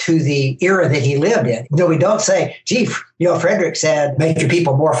adaptation to the era that he lived in. We don't say, gee, Frederick said, make your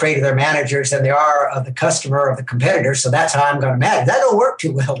people more afraid of their managers than they are of the customer, of the competitor. So that's how I'm going to manage. That don't work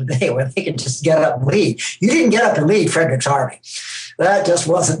too well today where they can just get up and lead. You didn't get up and lead Frederick's army. That just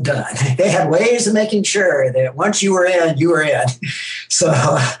wasn't done. They had ways of making sure that once you were in, you were in.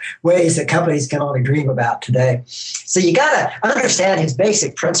 So ways that companies can only dream about today. So you got to understand his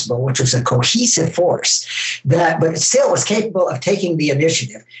basic principle, which was a cohesive force but it still was capable of taking the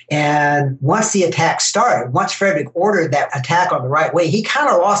initiative. And once the attack started, once Frederick ordered that attack on the right way, he kind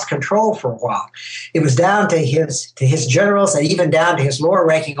of lost control for a while. It was down to his generals and even down to his lower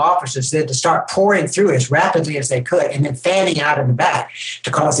ranking officers then to start pouring through as rapidly as they could and then fanning out in the back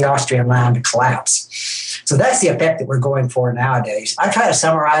to cause the Austrian line to collapse. So that's the effect that we're going for nowadays. I try to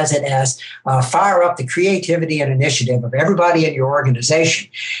summarize it as fire up the creativity and initiative of everybody in your organization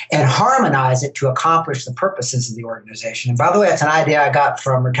and harmonize it to accomplish the purposes of the organization. And by the way, it's an idea I got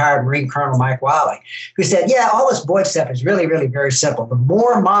from retired Marine Colonel Mike Wiley, who said, all this Boyd stuff is really, really very simple. The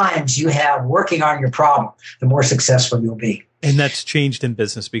more minds you have working on your problem, the more successful you'll be. And that's changed in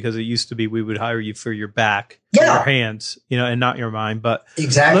business because it used to be we would hire you for your back, your hands, and not your mind. But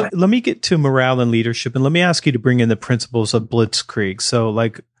exactly. Let me get to morale and leadership, and let me ask you to bring in the principles of blitzkrieg. So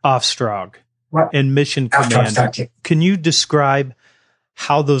like Auftrag and mission command. Can you describe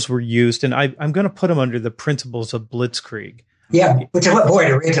how those were used? And I'm going to put them under the principles of blitzkrieg. Yeah, which is what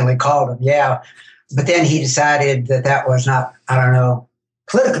Boyd originally called them. Yeah. But then he decided that was not,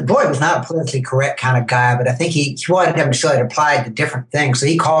 Boyd was not a politically correct kind of guy, but I think he wanted them to show it applied to different things. So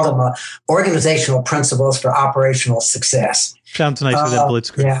he called them organizational principles for operational success. Sounds nicer than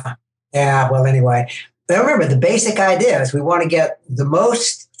blitzkrieg. Yeah. Well, anyway, but remember the basic idea is we want to get the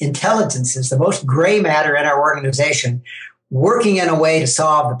most intelligences, the most gray matter in our organization working in a way to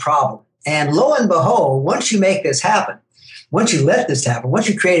solve the problem. And lo and behold, once you make this happen, once you let this happen, once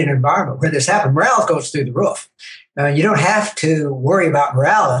you create an environment where this happens, morale goes through the roof. You don't have to worry about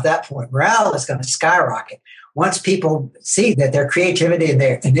morale at that point. Morale is going to skyrocket. Once people see that their creativity and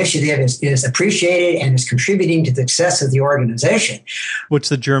their initiative is appreciated and is contributing to the success of the organization. What's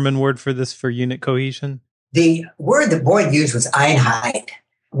the German word for this, for unit cohesion? The word that Boyd used was Einheit,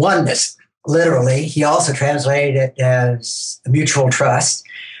 oneness, literally. He also translated it as mutual trust,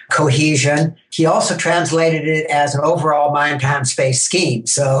 cohesion. He also translated it as an overall mind, time, space scheme.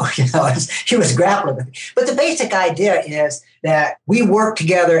 So, he was grappling with it. But the basic idea is that we work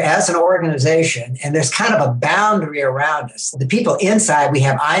together as an organization, and there's kind of a boundary around us. The people inside we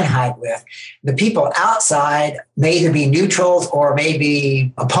have Einheit with. The people outside may either be neutrals or may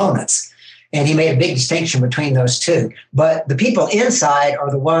be opponents. And he made a big distinction between those two. But the people inside are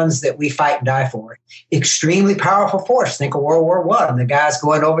the ones that we fight and die for. Extremely powerful force. Think of World War I. The guys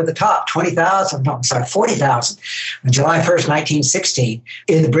going over the top, 40,000 on July 1st, 1916,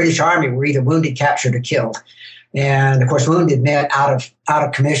 in the British Army were either wounded, captured, or killed. And of course, wounded meant out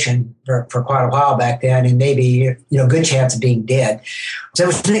of commission for quite a while back then, and maybe, good chance of being dead. So it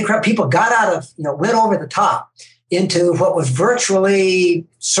was incredible. People got out of, went over the top into what was virtually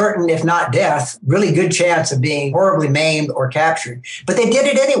certain, if not death, really good chance of being horribly maimed or captured. But they did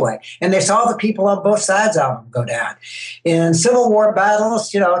it anyway. And they saw the people on both sides of them go down. In Civil War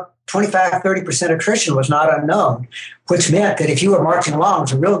battles, 25, 30% attrition was not unknown, which meant that if you were marching along, there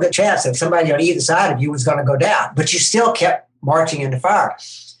was a real good chance that somebody on either side of you was going to go down. But you still kept marching into fire.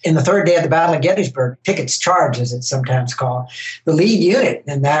 In the third day of the Battle of Gettysburg, Pickett's Charge, as it's sometimes called, the lead unit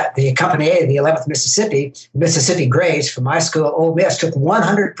in that, the Company A, the 11th Mississippi Grays from my school, Ole Miss, took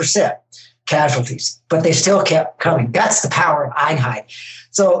 100% casualties, but they still kept coming. That's the power of Einheit.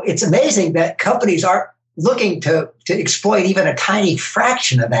 So it's amazing that companies aren't looking to exploit even a tiny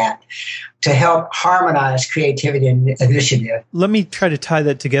fraction of that to help harmonize creativity and initiative. Let me try to tie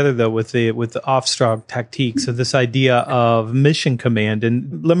that together, though, with the Auftrag tactique. So this idea of mission command,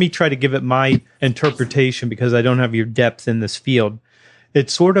 and let me try to give it my interpretation because I don't have your depth in this field.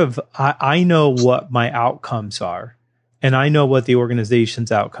 It's sort of, I know what my outcomes are, and I know what the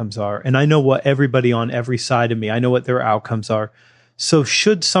organization's outcomes are, and I know what everybody on every side of me, I know what their outcomes are. So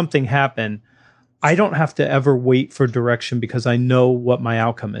should something happen, I don't have to ever wait for direction because I know what my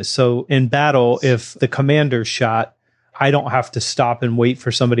outcome is. So in battle, if the commander's shot, I don't have to stop and wait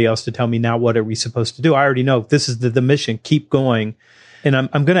for somebody else to tell me, now what are we supposed to do? I already know this is the mission. Keep going. And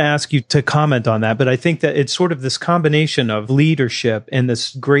I'm going to ask you to comment on that. But I think that it's sort of this combination of leadership and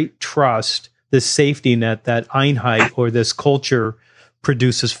this great trust, this safety net that Einheit or this culture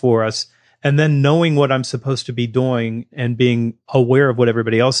produces for us, and then knowing what I'm supposed to be doing and being aware of what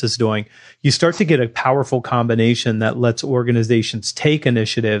everybody else is doing, you start to get a powerful combination that lets organizations take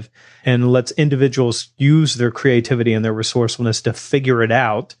initiative and lets individuals use their creativity and their resourcefulness to figure it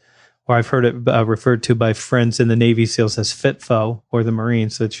out. Or I've heard it referred to by friends in the Navy SEALs as FITFO, or the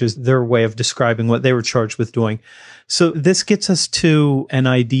Marines. So it's just their way of describing what they were charged with doing. So this gets us to an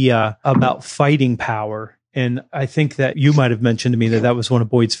idea about fighting power. And I think that you might have mentioned to me that that was one of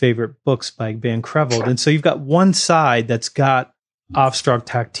Boyd's favorite books by Van Creveld. And so you've got one side that's got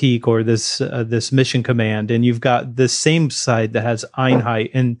Auftragtaktik, or this mission command, and you've got the same side that has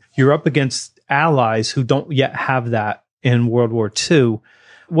Einheit, and you're up against allies who don't yet have that in World War II.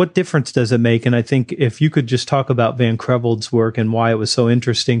 What difference does it make? And I think if you could just talk about Van Creveld's work and why it was so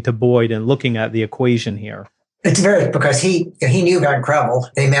interesting to Boyd and looking at the equation here. It's because he knew Van Creveld.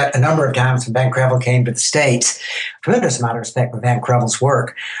 They met a number of times when Van Creveld came to the States. Tremendous amount of respect for Van Creveld's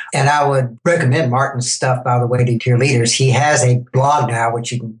work. And I would recommend Martin's stuff, by the way, to your leaders. He has a blog now,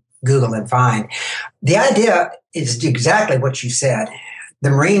 which you can Google and find. The idea is exactly what you said. The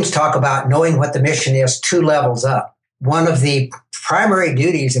Marines talk about knowing what the mission is 2 levels up. One of the primary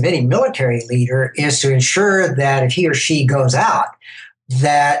duties of any military leader is to ensure that if he or she goes out,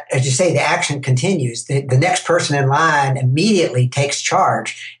 that, as you say, the action continues. The next person in line immediately takes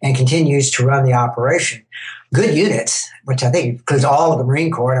charge and continues to run the operation. Good units, which I think includes all of the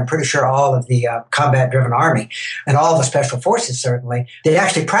Marine Corps, and I'm pretty sure all of the combat-driven Army, and all the Special Forces, certainly, they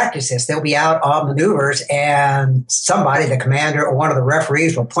actually practice this. They'll be out on maneuvers, and somebody, the commander or one of the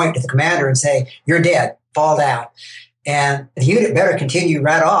referees, will point to the commander and say, "You're dead, fall down." And the unit better continue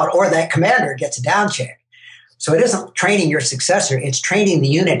right on, or that commander gets a down check. So it isn't training your successor, it's training the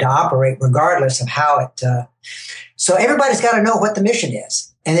unit to operate regardless of how it. So everybody's got to know what the mission is.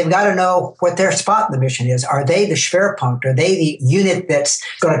 And they've got to know what their spot in the mission is. Are they the Schwerpunkt? Are they the unit that's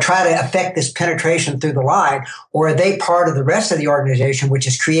going to try to affect this penetration through the line? Or are they part of the rest of the organization, which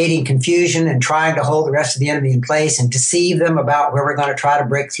is creating confusion and trying to hold the rest of the enemy in place and deceive them about where we're going to try to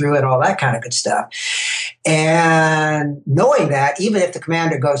break through and all that kind of good stuff? And knowing that, even if the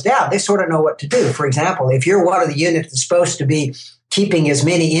commander goes down, they sort of know what to do. For example, if you're one of the units that's supposed to be keeping as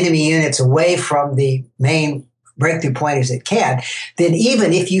many enemy units away from the main breakthrough point as it can, then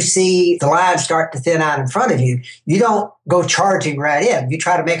even if you see the line start to thin out in front of you, you don't go charging right in. You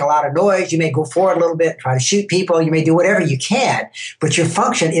try to make a lot of noise. You may go forward a little bit, try to shoot people. You may do whatever you can, but your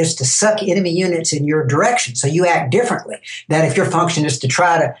function is to suck enemy units in your direction. So you act differently than if your function is to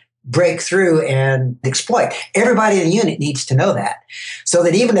try to break through and exploit. Everybody in the unit needs to know that, so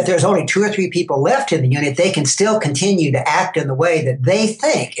that even if there's only 2 or 3 people left in the unit, they can still continue to act in the way that they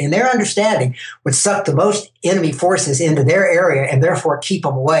think, in their understanding, would suck the most enemy forces into their area and therefore keep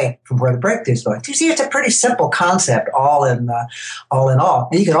them away from where the breakthrough is going. You see, it's a pretty simple concept, all in all.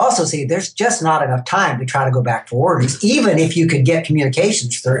 And you can also see there's just not enough time to try to go back for orders, even if you could get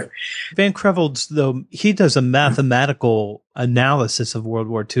communications through. Van Creveld's, though, he does a mathematical analysis of World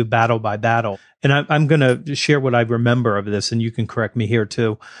War II battle by battle. And I'm going to share what I remember of this, and you can correct me here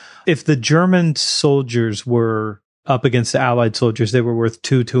too. If the German soldiers were up against the Allied soldiers, they were worth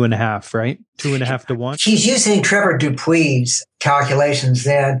 2.5, right? 2.5 to 1. He's using Trevor Dupuy's calculations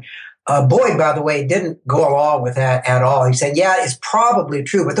then. Boyd, by the way, didn't go along with that at all. He said, yeah, it's probably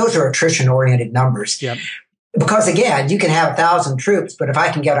true, but those are attrition-oriented numbers. Yep. Because again, you can have 1,000 troops, but if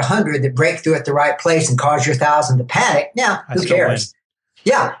I can get 100 that break through at the right place and cause your 1,000 to panic, now who cares?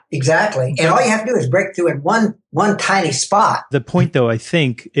 Yeah, exactly. And all you have to do is break through in one tiny spot. The point, though, I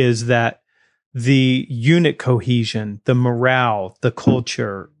think, is that the unit cohesion, the morale, the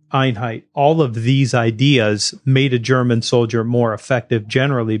culture, Einheit, all of these ideas made a German soldier more effective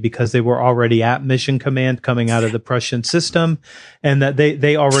generally because they were already at mission command coming out of the Prussian system, and that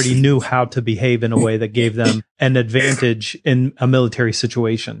they already knew how to behave in a way that gave them an advantage in a military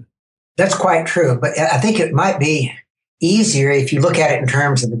situation. That's quite true. But I think it might be easier if you look at it in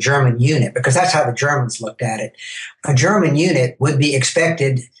terms of the German unit, because that's how the Germans looked at it. A German unit would be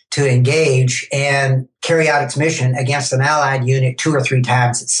expected to engage and carry out its mission against an Allied unit 2 or 3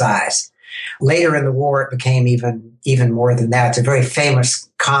 times its size. Later in the war, it became even more than that. It's a very famous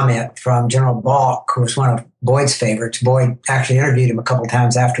comment from General Balk, who was one of Boyd's favorites. Boyd actually interviewed him a couple of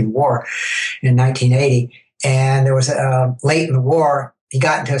times after the war in 1980. And there was late in the war, he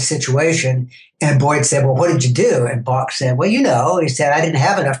got into a situation, and Boyd said, well, what did you do? And Balk said, well, he said, I didn't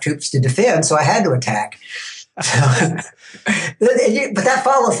have enough troops to defend, so I had to attack. But that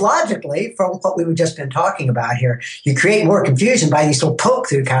follows logically from what we've just been talking about here. You create more confusion by these little poke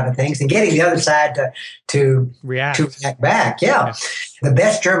through kind of things and getting the other side to react back. Yeah. The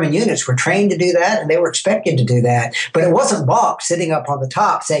best German units were trained to do that, and they were expected to do that. But it wasn't Bach sitting up on the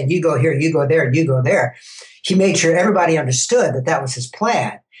top saying, you go here, you go there, you go there. He made sure everybody understood that that was his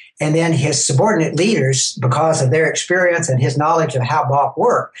plan. And then his subordinate leaders, because of their experience and his knowledge of how Bach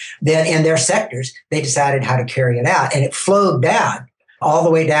worked, then in their sectors, they decided how to carry it out. And it flowed down all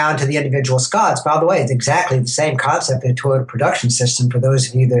the way down to the individual Scots. By the way, it's exactly the same concept in the Toyota production system for those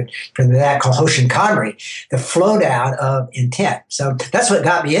of you that from that called Hoshin Connery, the flow down of intent. So that's what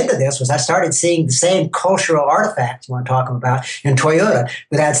got me into this was I started seeing the same cultural artifacts I'm talking about in Toyota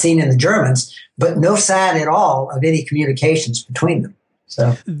that I'd seen in the Germans, but no sign at all of any communications between them.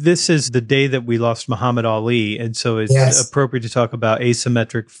 So this is the day that we lost Muhammad Ali, and so it's appropriate to talk about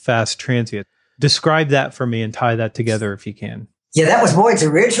asymmetric fast transient. Describe that for me and tie that together if you can. Yeah, that was Boyd's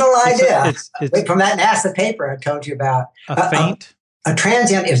original idea. It's from that NASA paper I told you about. A feint? A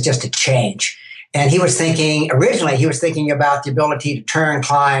transient is just a change. And originally he was thinking about the ability to turn,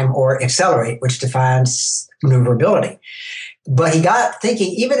 climb, or accelerate, which defines maneuverability. But he got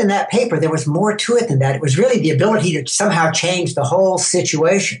thinking, even in that paper, there was more to it than that. It was really the ability to somehow change the whole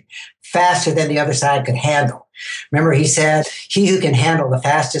situation faster than the other side could handle. Remember, he said, he who can handle the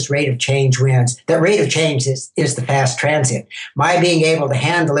fastest rate of change wins. That rate of change is the fast transient. My being able to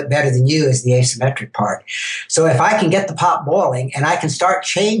handle it better than you is the asymmetric part. So if I can get the pot boiling and I can start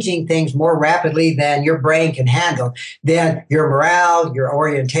changing things more rapidly than your brain can handle, then your morale, your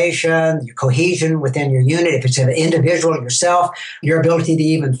orientation, your cohesion within your unit, if it's an individual, yourself, your ability to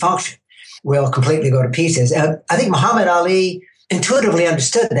even function will completely go to pieces. I think Muhammad Ali intuitively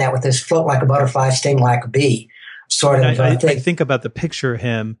understood that with this float like a butterfly, sting like a bee sort of thing. I think about the picture of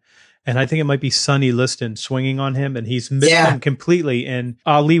him, and I think it might be Sonny Liston swinging on him, and he's missed him completely. And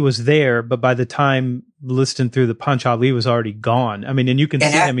Ali was there, but by the time Liston threw the punch, Ali was already gone. I mean, and you can see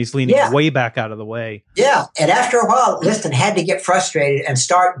him; he's leaning way back out of the way. Yeah, and after a while, Liston had to get frustrated and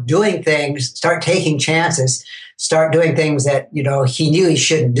start doing things, start taking chances, start doing things that he knew he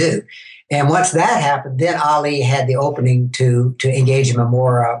shouldn't do. And once that happened, then Ali had the opening to engage him in a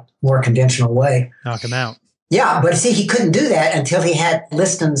more conventional way. Knock him out. Yeah, but see, he couldn't do that until he had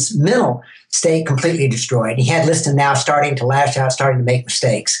Liston's mental state completely destroyed. He had Liston now starting to lash out, starting to make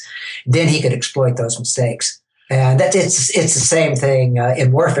mistakes. Then he could exploit those mistakes. And it's the same thing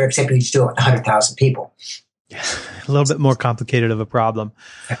in warfare, except you just do it with 100,000 people. Yeah, a little bit more complicated of a problem.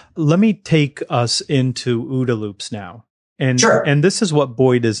 Let me take us into OODA loops now. And, sure. And this is what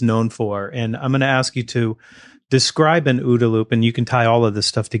Boyd is known for. And I'm going to ask you to describe an OODA loop, and you can tie all of this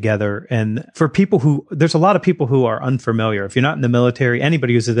stuff together. And for people there's a lot of people who are unfamiliar. If you're not in the military,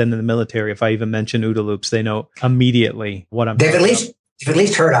 anybody who's in the military, if I even mention OODA loops, they know immediately what I'm talking about. You've at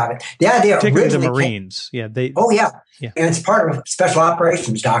least heard of it. The idea particularly the Marines. Yeah. And it's part of special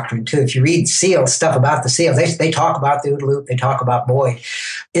operations doctrine, too. If you read SEALs, stuff about the SEALs, they talk about the OODA loop, they talk about Boyd.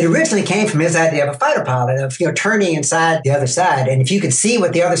 It originally came from his idea of a fighter pilot, of turning inside the other side. And if you could see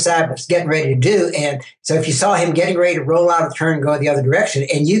what the other side was getting ready to do, and so if you saw him getting ready to roll out of the turn and go the other direction,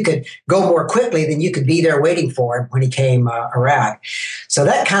 and you could go more quickly, then you could be there waiting for him when he came around. So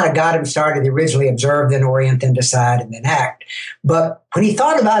that kind of got him started. He originally observe, then orient, then decide, and then act. But when he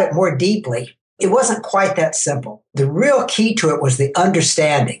thought about it more deeply, it wasn't quite that simple. The real key to it was the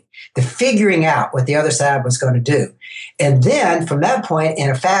understanding, the figuring out what the other side was going to do. And then from that point, in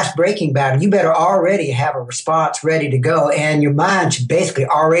a fast breaking battle, you better already have a response ready to go. And your mind should basically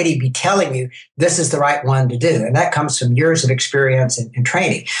already be telling you this is the right one to do. And that comes from years of experience and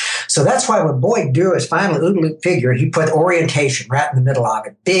training. So that's why when Boyd drew his final OODA loop figure, he put orientation right in the middle of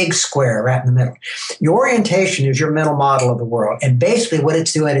it, big square right in the middle. Your orientation is your mental model of the world. And basically what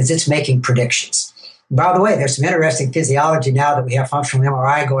it's doing is it's making predictions. By the way, there's some interesting physiology now that we have functional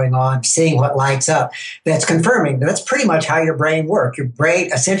MRI going on, seeing what lights up, that's confirming that that's pretty much how your brain works. Your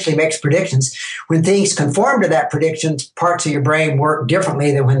brain essentially makes predictions. When things conform to that prediction, parts of your brain work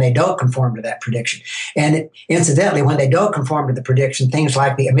differently than when they don't conform to that prediction. And incidentally, when they don't conform to the prediction, things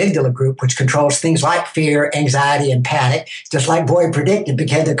like the amygdala group, which controls things like fear, anxiety, and panic, just like Boyd predicted,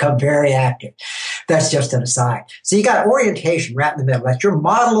 begin to become very active. That's just an aside. So you got orientation right in the middle. That's your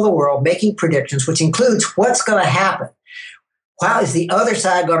model of the world, making predictions, which includes what's going to happen. How is the other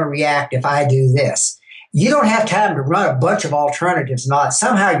side going to react if I do this? You don't have time to run a bunch of alternatives and all that.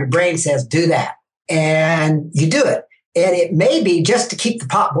 Somehow your brain says, do that. And you do it. And it may be just to keep the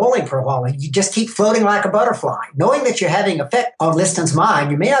pot boiling for a while. You just keep floating like a butterfly, knowing that you're having effect on Liston's mind.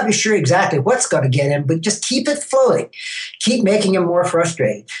 You may not be sure exactly what's going to get him, but just keep it floating. Keep making him more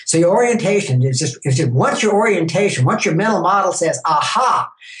frustrated. So your orientation is just once your mental model says, aha,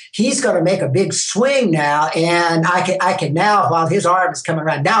 he's going to make a big swing now, and I can now, while his arm is coming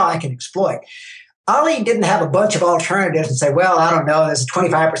around, now I can exploit. Ali didn't have a bunch of alternatives and say, well, I don't know, there's a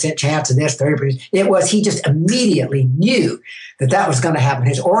 25% chance of this, 30%. It was, he just immediately knew that was going to happen.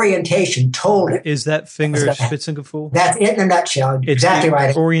 His orientation told him. Is that Fingerspitzengefühl? That's it in a nutshell. It's exactly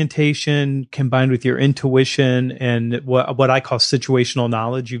right. Orientation combined with your intuition and what I call situational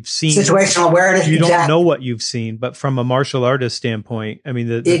knowledge. You've seen. Situational awareness. You don't know what you've seen, but from a martial artist standpoint, I mean,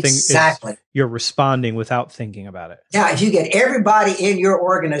 the thing is you're responding without thinking about it. Now, if you get everybody in your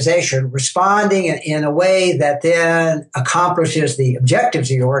organization responding in a way that then accomplishes the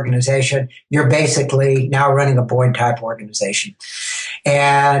objectives of your organization, you're basically now running a Boyd type organization.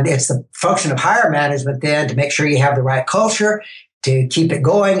 And it's the function of higher management then to make sure you have the right culture, to keep it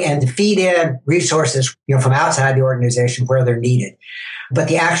going, and to feed in resources, from outside the organization where they're needed. But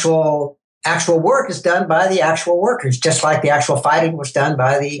the actual work is done by the actual workers, just like the actual fighting was done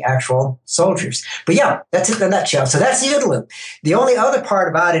by the actual soldiers. But yeah, that's it in a nutshell. So that's the OODA loop. The only other part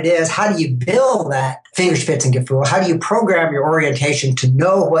about it is, how do you build that Fingerspitzengefühl? How do you program your orientation to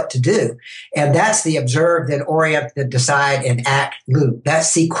know what to do? And that's the observe, then orient, then decide, and act loop. That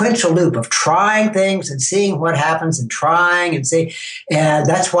sequential loop of trying things and seeing what happens and trying and see. And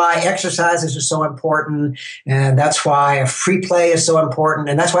that's why exercises are so important. And that's why free play is so important.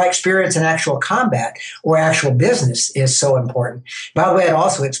 And that's why experience in actual combat or actual business is so important. By the way, it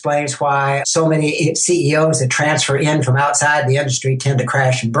also explains why so many CEOs that transfer in from outside the industry tend to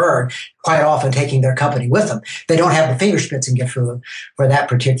crash and burn, quite often taking their company with them. They don't have the Fingerspitzengefühl for that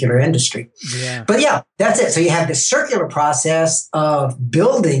particular industry. Yeah. But yeah, that's it. So you have this circular process of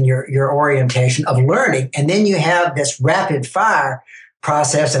building your orientation, of learning, and then you have this rapid fire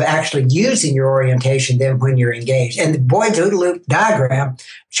process of actually using your orientation then when you're engaged. And the Boyd's OODA loop diagram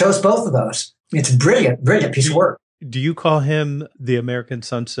shows both of those. It's a brilliant piece of work. Do you call him the American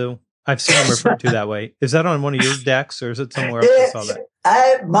Sun Tzu? I've seen him referred to that way. Is that on one of your decks, or is it somewhere else? I saw that.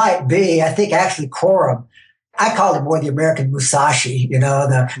 It might be. I think actually Quorum. I called him more the American Musashi,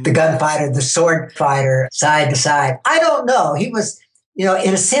 the gunfighter, the sword fighter, side to side. I don't know. He was, in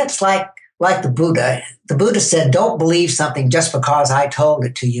a sense, like the Buddha. The Buddha said, don't believe something just because I told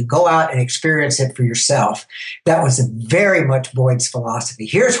it to you. Go out and experience it for yourself. That was very much Boyd's philosophy.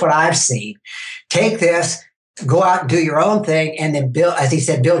 Here's what I've seen. Take this, go out and do your own thing, and then build, as he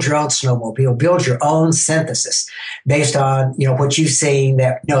said, build your own snowmobile, build your own synthesis based on, what you've seen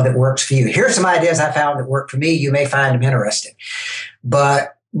that works for you. Here's some ideas I found that work for me. You may find them interesting,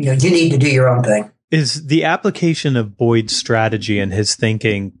 but you need to do your own thing. Is the application of Boyd's strategy and his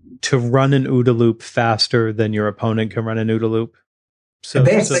thinking to run an OODA loop faster than your opponent can run an OODA loop? So it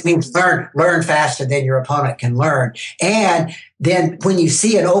basically means learn faster than your opponent can learn. And then when you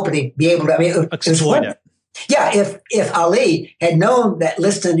see an opening, be able to, exploit it. Yeah, if Ali had known that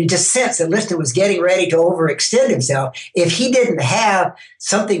Liston, he just sensed that Liston was getting ready to overextend himself, if he didn't have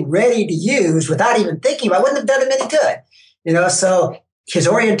something ready to use without even thinking about it, wouldn't have done him any good. So his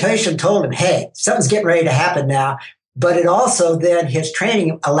orientation told him, hey, something's getting ready to happen now. But it also then, his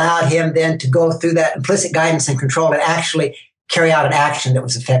training allowed him then to go through that implicit guidance and control and actually carry out an action that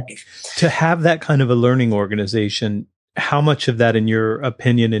was effective. To have that kind of a learning organization, how much of that, in your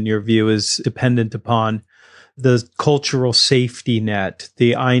opinion, in your view, is dependent upon the cultural safety net,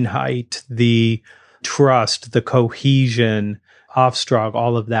 the Einheit, the trust, the cohesion, Auftrag,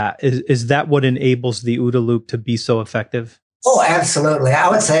 all of that? Is that what enables the OODA loop to be so effective? Oh, absolutely. I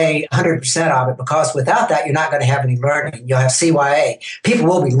would say 100% of it, because without that, you're not going to have any learning. You'll have CYA. People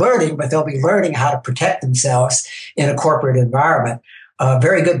will be learning, but they'll be learning how to protect themselves in a corporate environment. A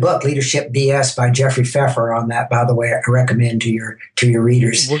very good book, Leadership BS by Jeffrey Pfeffer, on that, by the way, I recommend to your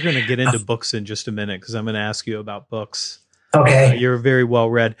readers. We're going to get into books in just a minute, because I'm going to ask you about books. Okay. You're very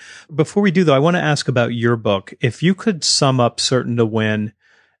well read. Before we do, though, I want to ask about your book. If you could sum up Certain to Win,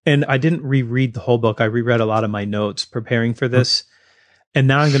 and I didn't reread the whole book. I reread a lot of my notes preparing for this. And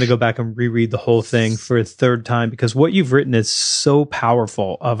now I'm going to go back and reread the whole thing for a third time, because what you've written is so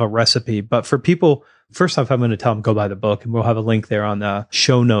powerful of a recipe. But for people, first off, I'm going to tell them go buy the book, and we'll have a link there on the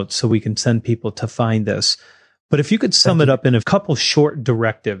show notes so we can send people to find this. But if you could sum it up in a couple short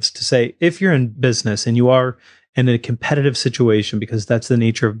directives to say, if you're in business and you are in a competitive situation, because that's the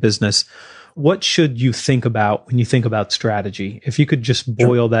nature of business, what should you think about when you think about strategy? If you could just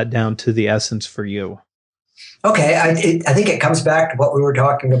boil that down to the essence for you. Okay. I think it comes back to what we were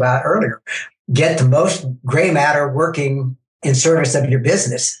talking about earlier. get the most gray matter working in service of your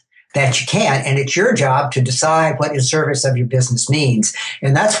business that you can. And it's your job to decide what in service of your business means.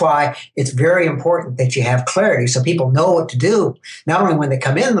 And that's why it's very important that you have clarity so people know what to do, not only when they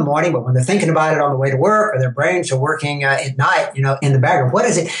come in the morning, but when they're thinking about it on the way to work or their brains are working at night, in the background. What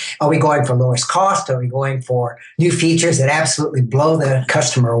is it? Are we going for lowest cost? Are we going for new features that absolutely blow the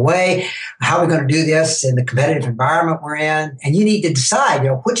customer away? How are we going to do this in the competitive environment we're in? And you need to decide,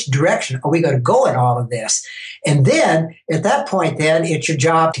 which direction are we going to go in all of this? And then at that point, then it's your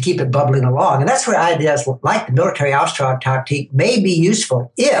job to keep it bubbling along. And that's where ideas like the military Auftrag tactique may be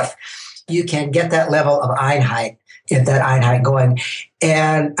useful if you can get that level of Einheit, get that Einheit going.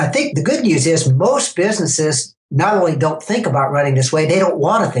 And I think the good news is most businesses not only don't think about running this way, they don't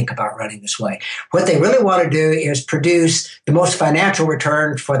want to think about running this way. What they really want to do is produce the most financial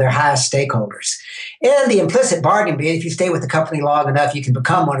return for their highest stakeholders. And the implicit bargain being, if you stay with the company long enough, you can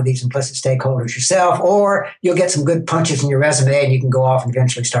become one of these implicit stakeholders yourself, or you'll get some good punches in your resume and you can go off and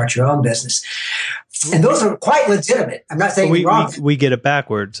eventually start your own business. And those are quite legitimate. I'm not saying wrong. We get it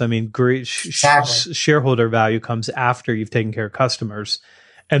backwards. I mean, great shareholder value comes after you've taken care of customers.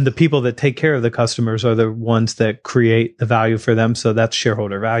 And the people that take care of the customers are the ones that create the value for them. So that's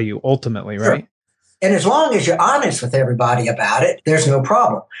shareholder value ultimately, right? Sure. And as long as you're honest with everybody about it, there's no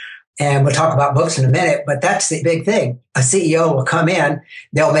problem. And we'll talk about books in a minute, but that's the big thing. A CEO will come in,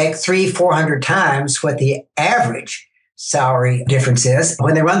 they'll make 300-400 times what the average salary difference is.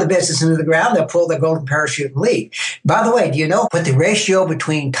 When they run the business into the ground, they'll pull their golden parachute and leave. By the way, do you know what the ratio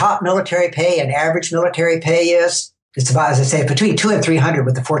between top military pay and average military pay is? It's about, as I say, between 200 and 300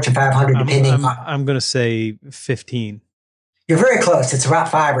 with the Fortune 500, depending on. I'm going to say 15. You're very close. It's about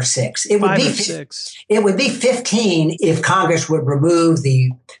 5 or 6. It would be 6. It would be 15 if Congress would remove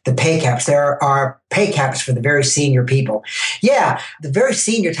the pay caps. There are pay caps for the very senior people. Yeah, the very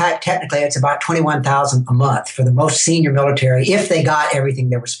senior type, technically, it's about $21,000 a month for the most senior military if they got everything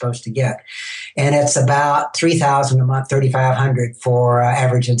they were supposed to get. And it's about $3,000 a month, $3,500 for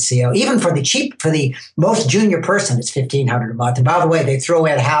average NCO. Even for the most junior person, it's $1,500 a month. And by the way, they throw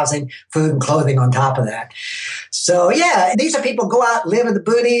in housing, food, and clothing on top of that. So yeah, these are people go out, live in the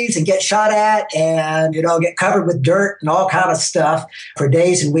boonies, and get shot at, and get covered with dirt and all kind of stuff for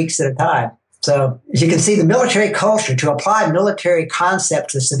days and weeks at a time. So as you can see, the military culture, to apply military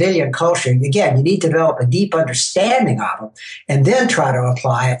concepts to civilian culture, again, you need to develop a deep understanding of them and then try to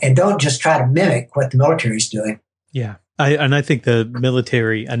apply it, and don't just try to mimic what the military is doing. Yeah. I think the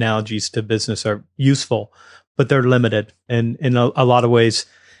military analogies to business are useful, but they're limited. And in a lot of ways,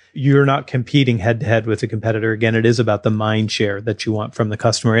 you're not competing head to head with a competitor. Again, it is about the mind share that you want from the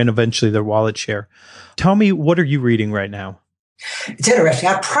customer and eventually their wallet share. Tell me, what are you reading right now? It's interesting.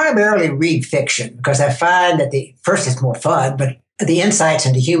 I primarily read fiction because I find that first it's more fun, but the insights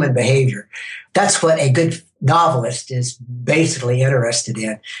into human behavior, that's what a good novelist is basically interested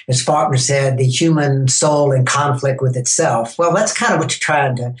in. As Faulkner said, the human soul in conflict with itself. Well, that's kind of what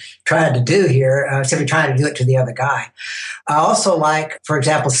you're trying to do here, simply trying to do it to the other guy. I also like, for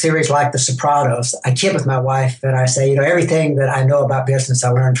example, series like The Sopranos. I kid with my wife and I say, everything that I know about business,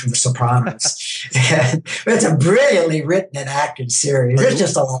 I learned from The Sopranos. It's a brilliantly written and acted series. There's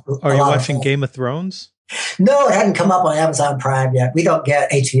just a lot. Are you watching Game of Thrones? No, it hadn't come up on Amazon Prime yet. We don't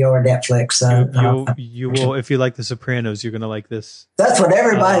get HBO or Netflix. You will, if you like The Sopranos, you're going to like this. That's what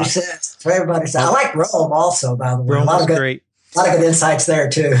everybody says. That's what everybody says. I like Rome also, by the way. Rome is great. A lot of good insights there,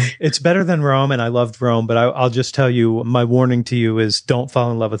 too. It's better than Rome, and I loved Rome, but I'll just tell you, my warning to you is don't fall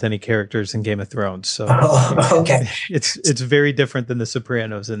in love with any characters in Game of Thrones. So okay. It's very different than The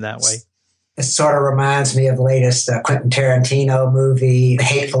Sopranos in that way. It sort of reminds me of the latest Quentin Tarantino movie, The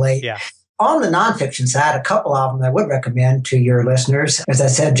Hateful Eight. Yeah. On the nonfiction side, a couple of them I would recommend to your listeners. As I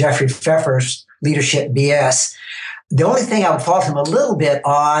said, Jeffrey Pfeffer's Leadership BS. The only thing I would fault him a little bit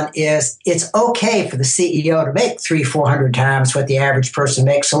on is it's okay for the CEO to make 300-400 times what the average person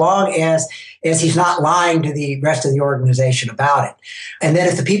makes, so long as he's not lying to the rest of the organization about it. And then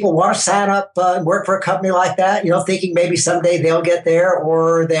if the people want to sign up and work for a company like that, thinking maybe someday they'll get there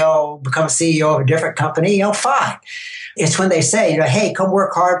or they'll become a CEO of a different company, fine. It's when they say, hey, come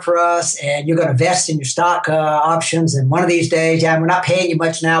work hard for us and you're going to vest in your stock options. And one of these days, we're not paying you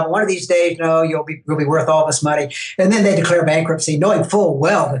much now, but one of these days, you'll be worth all this money. And then they declare bankruptcy, knowing full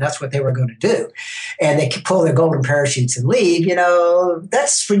well that that's what they were going to do. And they pull their golden parachutes and leave.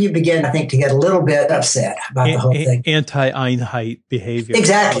 That's when you begin, I think, to get a little bit upset about the whole thing. Anti-Einheit behavior.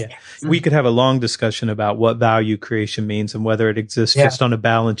 Exactly. Yeah. Mm-hmm. We could have a long discussion about what value creation means and whether it exists just on a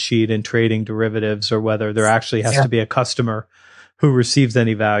balance sheet and trading derivatives, or whether there actually has to be a customer who receives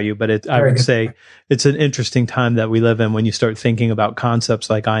any value. But I Very would good say point. it's an interesting time that we live in when you start thinking about concepts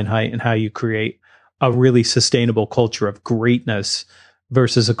like Einheit and how you create a really sustainable culture of greatness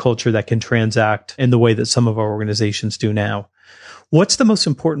versus a culture that can transact in the way that some of our organizations do now. What's the most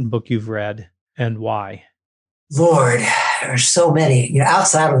important book you've read and why? Lord, there's so many,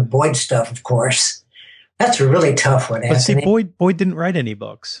 outside of the Boyd stuff, of course. That's a really tough one, But see, Anthony. Boyd didn't write any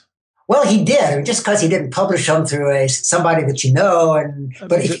books. Well, he did. I mean, just because he didn't publish them through somebody that you know.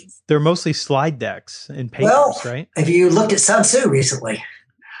 But They're mostly slide decks and papers, well, right? have you looked at Sun Tzu recently?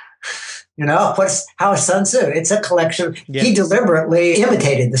 How is Sun Tzu? It's a collection. Yeah. He deliberately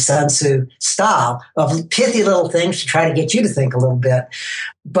imitated the Sun Tzu style of pithy little things to try to get you to think a little bit.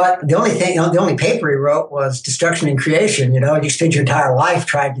 But the only paper he wrote was Destruction and Creation. You spend your entire life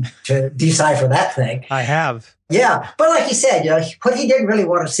trying to decipher that thing. I have. Yeah, but like you said, what he didn't really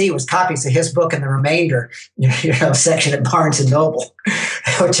want to see was copies of his book in the remainder, section at Barnes and Noble,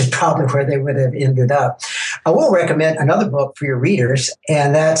 which is probably where they would have ended up. I will recommend another book for your readers,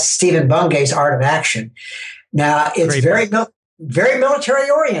 and that's Stephen Bungay's Art of Action. Now, it's very military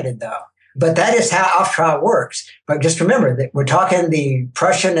oriented, though. But that is how off-trial works. But just remember that we're talking the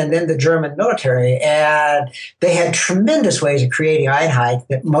Prussian and then the German military, and they had tremendous ways of creating Einheit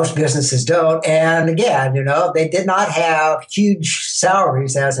that most businesses don't. And again, they did not have huge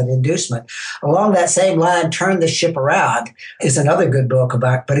salaries as an inducement. Along that same line, Turn the Ship Around is another good book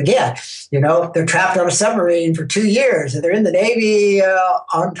about. But again, they're trapped on a submarine for 2 years, and they're in the Navy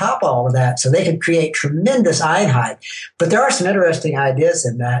on top of all of that. So they could create tremendous Einheit. But there are some interesting ideas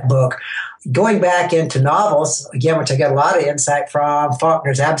in that book. Going back into novels, again, which I get a lot of insight from,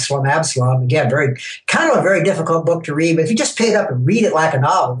 Faulkner's Absalom, again, kind of a very difficult book to read, but if you just pick it up and read it like a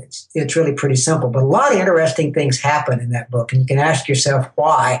novel, it's really pretty simple. But a lot of interesting things happen in that book, and you can ask yourself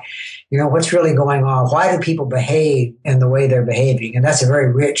why, what's really going on? Why do people behave in the way they're behaving? And that's a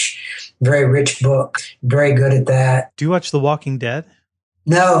very rich book, very good at that. Do you watch The Walking Dead?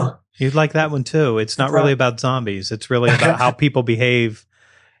 No. You'd like that one too. It's not really about zombies. It's really about how people behave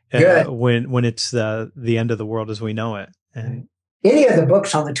when it's the end of the world as we know it. And any of the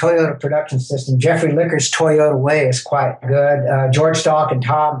books on the Toyota production system, Jeffrey Licker's Toyota Way is quite good. George Stalk and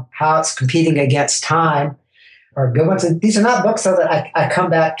Tom Houts, Competing Against Time, are good ones. And these are not books though that I come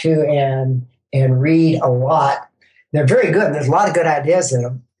back to and read a lot. They're very good. And there's a lot of good ideas in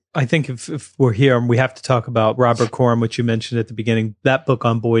them. I think if we're here and we have to talk about Robert Coram, which you mentioned at the beginning, that book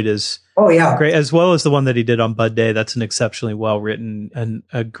on Boyd is great, as well as the one that he did on Bud Day. That's an exceptionally well-written and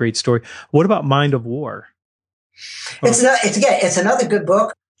a great story. What about Mind of War? It's another good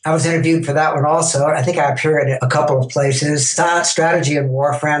book. I was interviewed for that one also. I think I appeared at a couple of places. Science, Strategy, and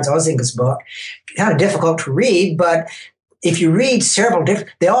War, Franz Ozinger's book. Kind of difficult to read, but if you read several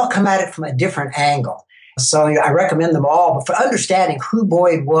different, they all come at it from a different angle. So I recommend them all. But for understanding who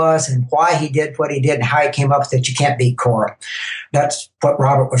Boyd was and why he did what he did and how he came up with it, you can't beat Coram. That's what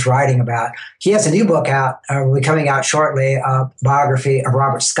Robert was writing about. He has a new book out, will be coming out shortly, a biography of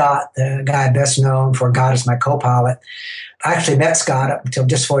Robert Scott, the guy best known for God is My Co-Pilot. I actually met Scott up until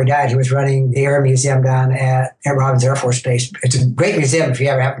just before he died. He was running the Air Museum down at Robins Air Force Base. It's a great museum if you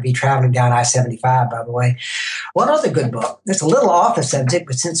ever happen to be traveling down I-75, by the way. One other good book. It's a little off the subject,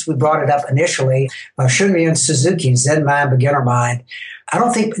 but since we brought it up initially, Shunryu Suzuki's Zen Mind, Beginner Mind. I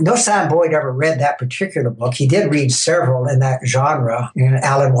don't think, no sign Boyd ever read that particular book. He did read several in that genre.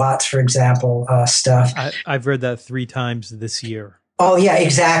 Alan Watts, for example, stuff. I've read that 3 times this year. Oh, yeah,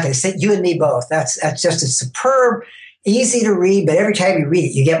 exactly. So you and me both. That's just a superb, easy to read, but every time you read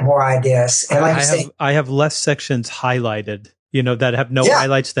it, you get more ideas. And like I have less sections highlighted, that have no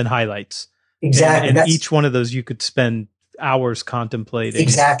highlights than highlights. Exactly. And each one of those you could spend hours contemplating.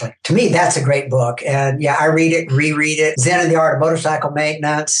 Exactly. To me, that's a great book. And I read it, reread it. Zen and the Art of Motorcycle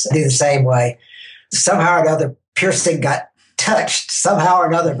Maintenance, I do the same way. Somehow or another, Pearson got touched somehow or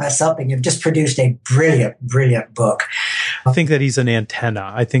another by something and just produced a brilliant, brilliant book. I think that he's an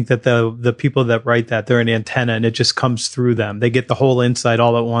antenna. I think that the people that write that, they're an antenna and it just comes through them. They get the whole insight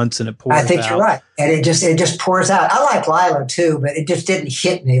all at once and it pours out. I think you're right. And it just pours out. I like Lila too, but it just didn't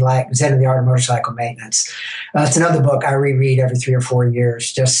hit me like Zen and the Art of Motorcycle Maintenance. It's another book I reread every 3 or 4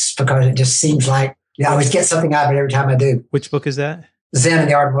 years just because it just seems like I always get something out of it every time I do. Which book is that? Zen and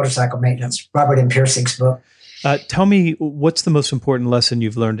the Art of Motorcycle Maintenance, Robert M. Piercing's book. Tell me, what's the most important lesson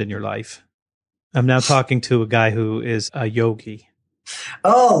you've learned in your life? I'm now talking to a guy who is a yogi.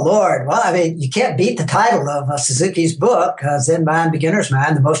 Oh, Lord. Well, I mean, you can't beat the title of Suzuki's book, Zen Mind, Beginner's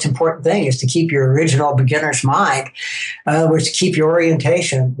Mind. The most important thing is to keep your original beginner's mind, which to keep your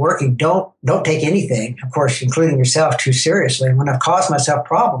orientation working. Don't take anything, of course, including yourself, too seriously. When I've caused myself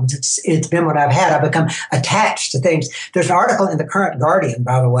problems, it's been what I've had. I've become attached to things. There's an article in the current Guardian,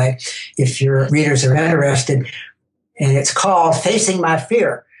 by the way, if your readers are interested, and it's called Facing My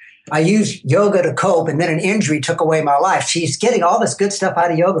Fear. I used yoga to cope, and then an injury took away my life. She's getting all this good stuff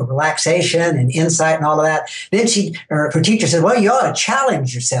out of yoga, relaxation and insight and all of that. Then her teacher said, well, you ought to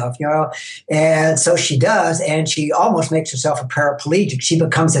challenge yourself, And so she does, and she almost makes herself a paraplegic. She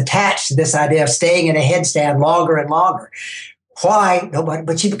becomes attached to this idea of staying in a headstand longer and longer. Why? Nobody,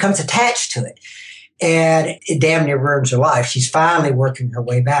 but she becomes attached to it. And it damn near ruins her life. She's finally working her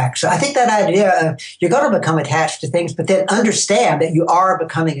way back. So I think that idea of you're going to become attached to things, but then understand that you are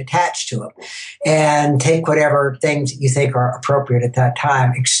becoming attached to them and take whatever things you think are appropriate at that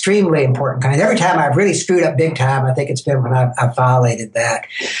time. Extremely important kind. Every time I've really screwed up big time, I think it's been when I've violated that.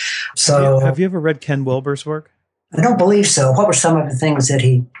 So have you ever read Ken Wilber's work? I don't believe so. What were some of the things that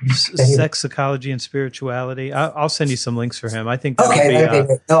he... Sex, Psychology, and Spirituality. I'll send you some links for him. I think that would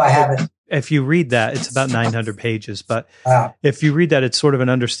be no, I haven't. If you read that, it's about 900 pages. But if you read that, it's sort of an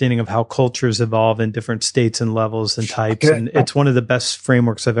understanding of how cultures evolve in different states and levels and types. Good. And it's one of the best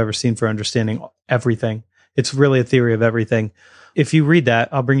frameworks I've ever seen for understanding everything. It's really a theory of everything. If you read that,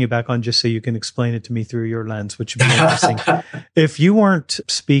 I'll bring you back on just so you can explain it to me through your lens, which would be interesting. If you weren't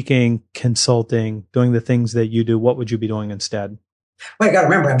speaking, consulting, doing the things that you do, what would you be doing instead? Well, you got to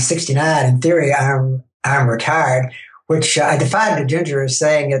remember, I'm 69. In theory, I'm retired, which I defined to Ginger as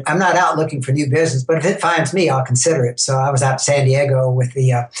saying that I'm not out looking for new business, but if it finds me, I'll consider it. So I was out in San Diego with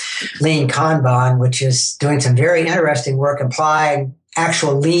the Lean Kanban, which is doing some very interesting work applying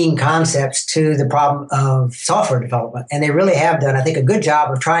actual lean concepts to the problem of software development. And they really have done, I think, a good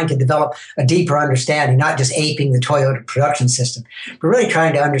job of trying to develop a deeper understanding, not just aping the Toyota production system, but really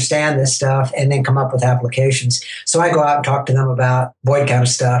trying to understand this stuff and then come up with applications. So I go out and talk to them about Boyd kind of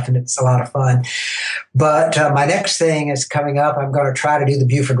stuff, and it's a lot of fun. But my next thing is coming up. I'm going to try to do the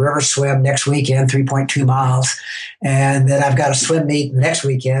Buford River swim next weekend, 3.2 miles. And then I've got a swim meet the next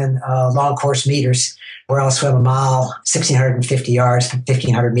weekend, long course meters, where I'll swim a mile, 1,650 yards,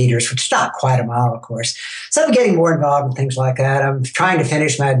 1,500 meters, which is not quite a mile, of course. So I'm getting more involved in things like that. I'm trying to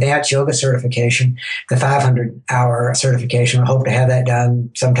finish my advanced yoga certification, the 500-hour certification. I hope to have that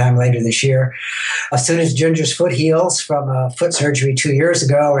done sometime later this year. As soon as Ginger's foot heals from a foot surgery 2 years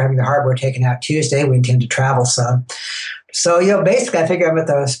ago, we're having the hardware taken out Tuesday. We intend to travel some. So, basically, I figure I'm at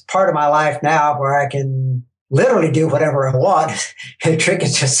the part of my life now where I can literally do whatever I want. The trick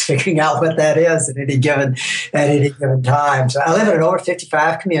is just figuring out what that is at any given time. So I live in an over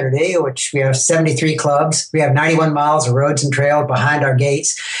 55 community, which we have 73 clubs. We have 91 miles of roads and trails behind our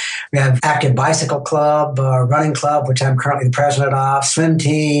gates. We have active bicycle club, running club, which I'm currently the president of, swim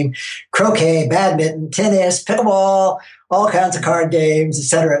team, croquet, badminton, tennis, pickleball, all kinds of card games, et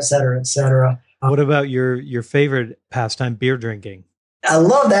cetera, et cetera, et cetera. What about your favorite pastime, beer drinking? I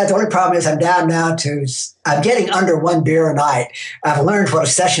love that. The only problem is I'm down now to, I'm getting under one beer a night. I've learned what a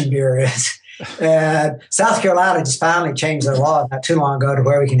session beer is. And South Carolina just finally changed their law not too long ago to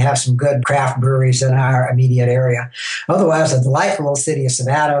where we can have some good craft breweries in our immediate area. Otherwise, the delightful little city of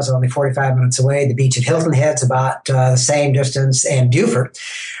Savannah is only 45 minutes away. The beach at Hilton Head's about the same distance. And Beaufort,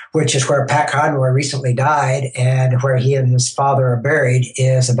 which is where Pat Conroy recently died and where he and his father are buried,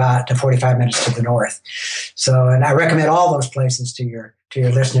 is about 45 minutes to the north. So, and I recommend all those places to your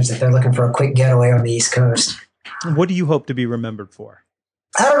listeners if they're looking for a quick getaway on the East Coast. What do you hope to be remembered for?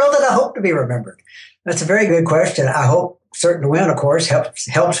 I don't know that I hope to be remembered. That's a very good question. I hope Certain to Win, of course,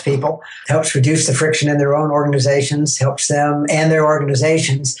 helps people, helps reduce the friction in their own organizations, helps them and their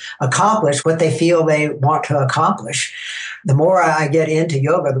organizations accomplish what they feel they want to accomplish. The more I get into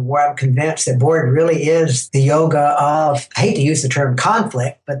yoga, the more I'm convinced that Boyd really is the yoga of, I hate to use the term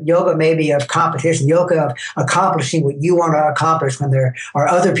conflict, but yoga maybe of competition, yoga of accomplishing what you want to accomplish when there are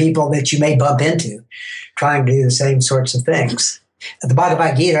other people that you may bump into trying to do the same sorts of things. The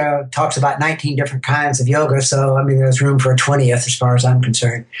Bhagavad Gita talks about 19 different kinds of yoga, so I mean, there's room for a 20th as far as I'm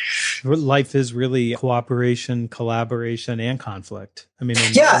concerned. Life is really cooperation, collaboration, and conflict. I mean,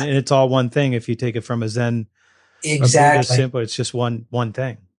 and it's all one thing if you take it from a Zen. Exactly. Simple. It's just one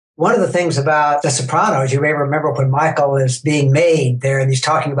thing. One of the things about The Sopranos, you may remember when Michael is being made there and he's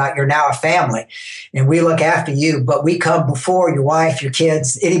talking about you're now a family and we look after you, but we come before your wife, your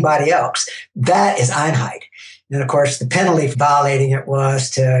kids, anybody else. That is Einheit. And of course, the penalty for violating it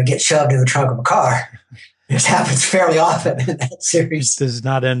was to get shoved in the trunk of a car. This happens fairly often in that series. Does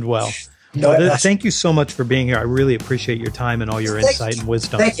not end well. Thank you so much for being here. I really appreciate your time and all your insight and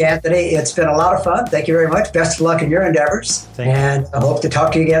wisdom. Thank you, Anthony. It's been a lot of fun. Thank you very much. Best of luck in your endeavors. And I hope to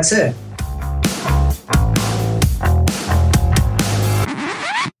talk to you again soon.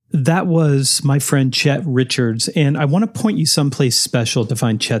 That was my friend Chet Richards, and I want to point you someplace special to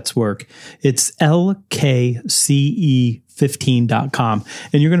find Chet's work. It's lkce15.com,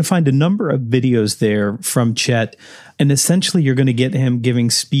 and you're going to find a number of videos there from Chet, and essentially you're going to get him giving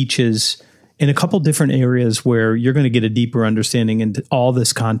speeches in a couple different areas where you're going to get a deeper understanding into all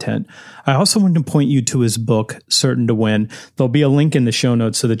this content. I also want to point you to his book, Certain to Win. There'll be a link in the show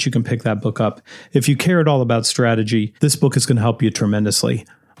notes so that you can pick that book up. If you care at all about strategy, this book is going to help you tremendously.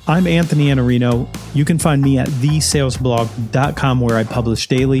 I'm Anthony Iannarino. You can find me at thesalesblog.com where I publish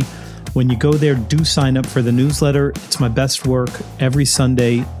daily. When you go there, do sign up for the newsletter. It's my best work every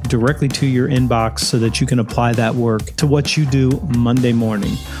Sunday directly to your inbox so that you can apply that work to what you do Monday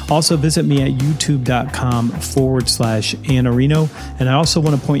morning. Also visit me at youtube.com/Iannarino. And I also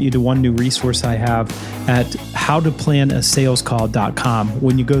want to point you to one new resource I have at howtoplanAsalescall.com.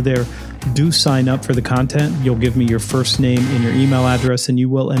 When you go there, do sign up for the content. You'll give me your first name and your email address, and you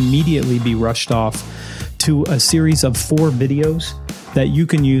will immediately be rushed off to a series of 4 videos that you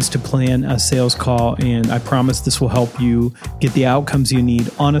can use to plan a sales call. And I promise this will help you get the outcomes you need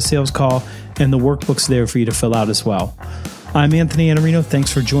on a sales call, and the workbook's there for you to fill out as well. I'm Anthony Iannarino.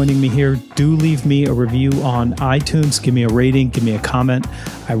 Thanks for joining me here. Do leave me a review on iTunes. Give me a rating. Give me a comment.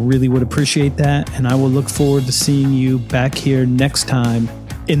 I really would appreciate that. And I will look forward to seeing you back here next time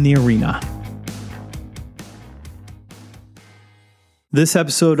in the arena. This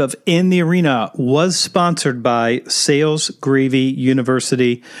episode of In the Arena was sponsored by Sales Gravy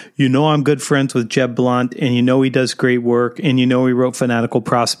University. You know I'm good friends with Jeb Blount, and you know he does great work, and you know he wrote Fanatical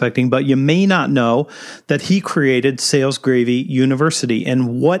Prospecting, but you may not know that he created Sales Gravy University.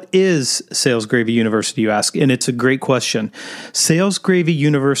 And what is Sales Gravy University, you ask? And it's a great question. Sales Gravy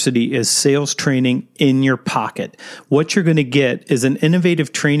University is sales training in your pocket. What you're going to get is an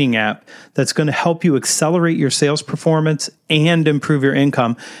innovative training app that's going to help you accelerate your sales performance and improve your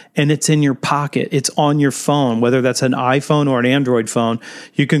income, and it's in your pocket. It's on your phone, whether that's an iPhone or an Android phone.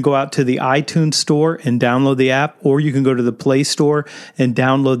 You can go out to the iTunes store and download the app, or you can go to the Play Store and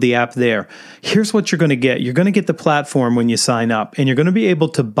download the app there. Here's what you're going to get. You're going to get the platform when you sign up, and you're going to be able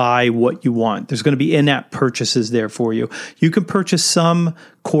to buy what you want. There's going to be in-app purchases there for you. You can purchase some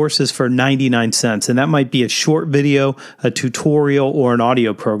courses for 99 cents, and that might be a short video, a tutorial, or an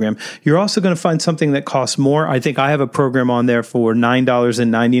audio program. You're also going to find something that costs more. I think I have a program on there for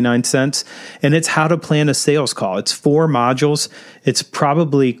 $9.99, and it's how to plan a sales call. It's 4 modules. It's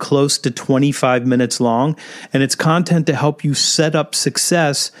probably close to 25 minutes long, and it's content to help you set up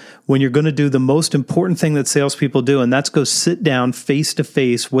success when you're going to do the most important thing that salespeople do, and that's go sit down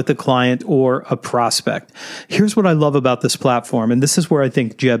face-to-face with a client or a prospect. Here's what I love about this platform, and this is where I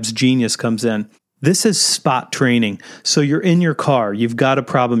think Jeb's genius comes in. This is spot training. So you're in your car, you've got a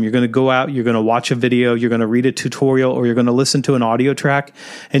problem, you're going to go out, you're going to watch a video, you're going to read a tutorial, or you're going to listen to an audio track,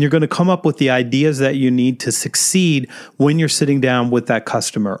 and you're going to come up with the ideas that you need to succeed when you're sitting down with that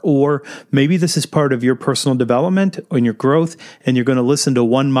customer. Or maybe this is part of your personal development and your growth, and you're going to listen to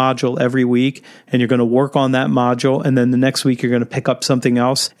one module every week, and you're going to work on that module, and then the next week you're going to pick up something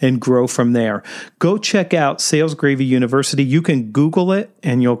else and grow from there. Go check out Sales Gravy University. You can Google it,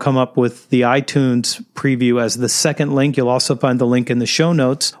 and you'll come up with the iTunes preview as the second link. You'll also find the link in the show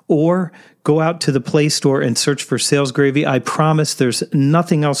notes, or go out to the Play Store and search for Sales Gravy. I promise there's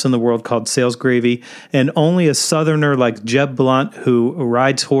nothing else in the world called Sales Gravy, and only a Southerner like Jeb Blount, who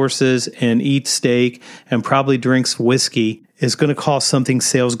rides horses and eats steak and probably drinks whiskey, is going to call something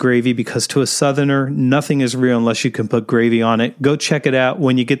Sales Gravy, because to a Southerner, nothing is real unless you can put gravy on it. Go check it out.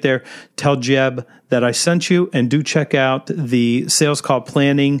 When you get there, tell Jeb that I sent you, and do check out the sales call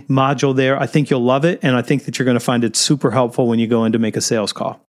planning module there. I think you'll love it, and I think that you're going to find it super helpful when you go in to make a sales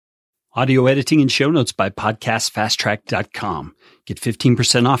call. Audio editing and show notes by podcastfasttrack.com. Get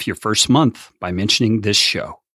 15% off your first month by mentioning this show.